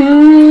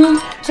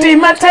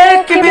 Tima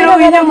teki biro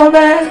winyo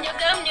maber.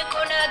 Nyagamne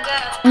konaga.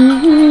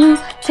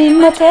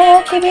 Tima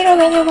teki biro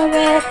winyo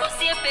maber.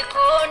 Osiepe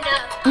konda.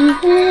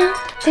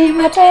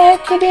 Tima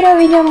teki biro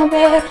winyo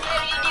maber.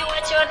 Eridi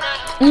wachona.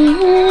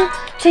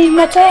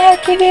 Tima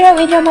teki biro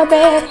winyo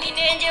maber.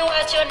 Ninenje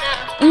wachona.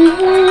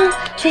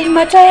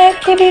 Tima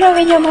teki biro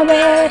winyo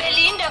maber.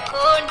 Elinda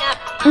konda.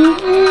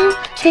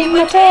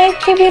 Tima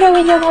teki biro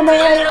winyo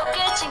maber.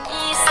 Lokech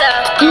ngisa.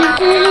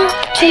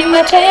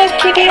 Tima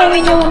teki biro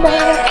winyo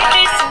maber.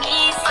 Idris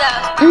ngisa.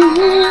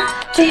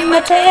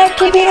 Tima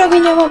teki biro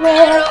winyo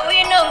maber.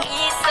 Rowino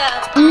ngisa.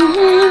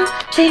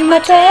 Tima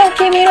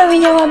teki biro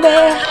winyo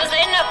maber.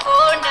 Rosena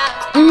konda.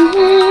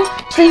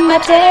 Tima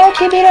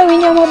teki biro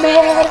winyo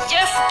maber.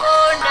 Jeff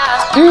konda.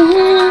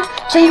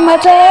 Tima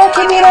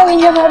teki biro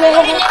winyo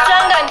maber.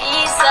 Tanga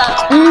ngisa.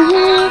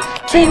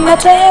 Tima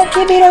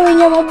teki biro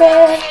winyo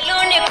maber.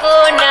 Lune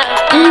konda.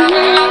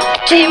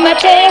 Tima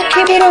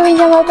teki biro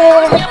winyo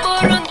maber.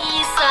 Nyaburu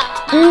ngisa.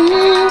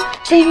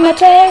 Tima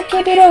teki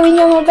biro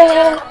winyo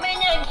maber.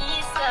 Menya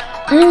ngisa.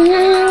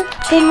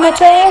 Tima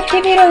teki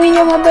biro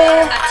winyo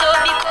maber.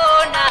 Atobi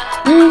konda.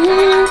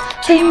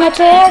 Tima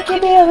teki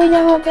biro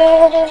winyo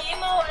maber.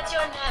 Imo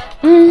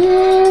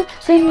wachona.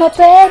 Tima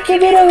teki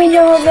biro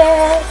winyo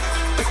maber.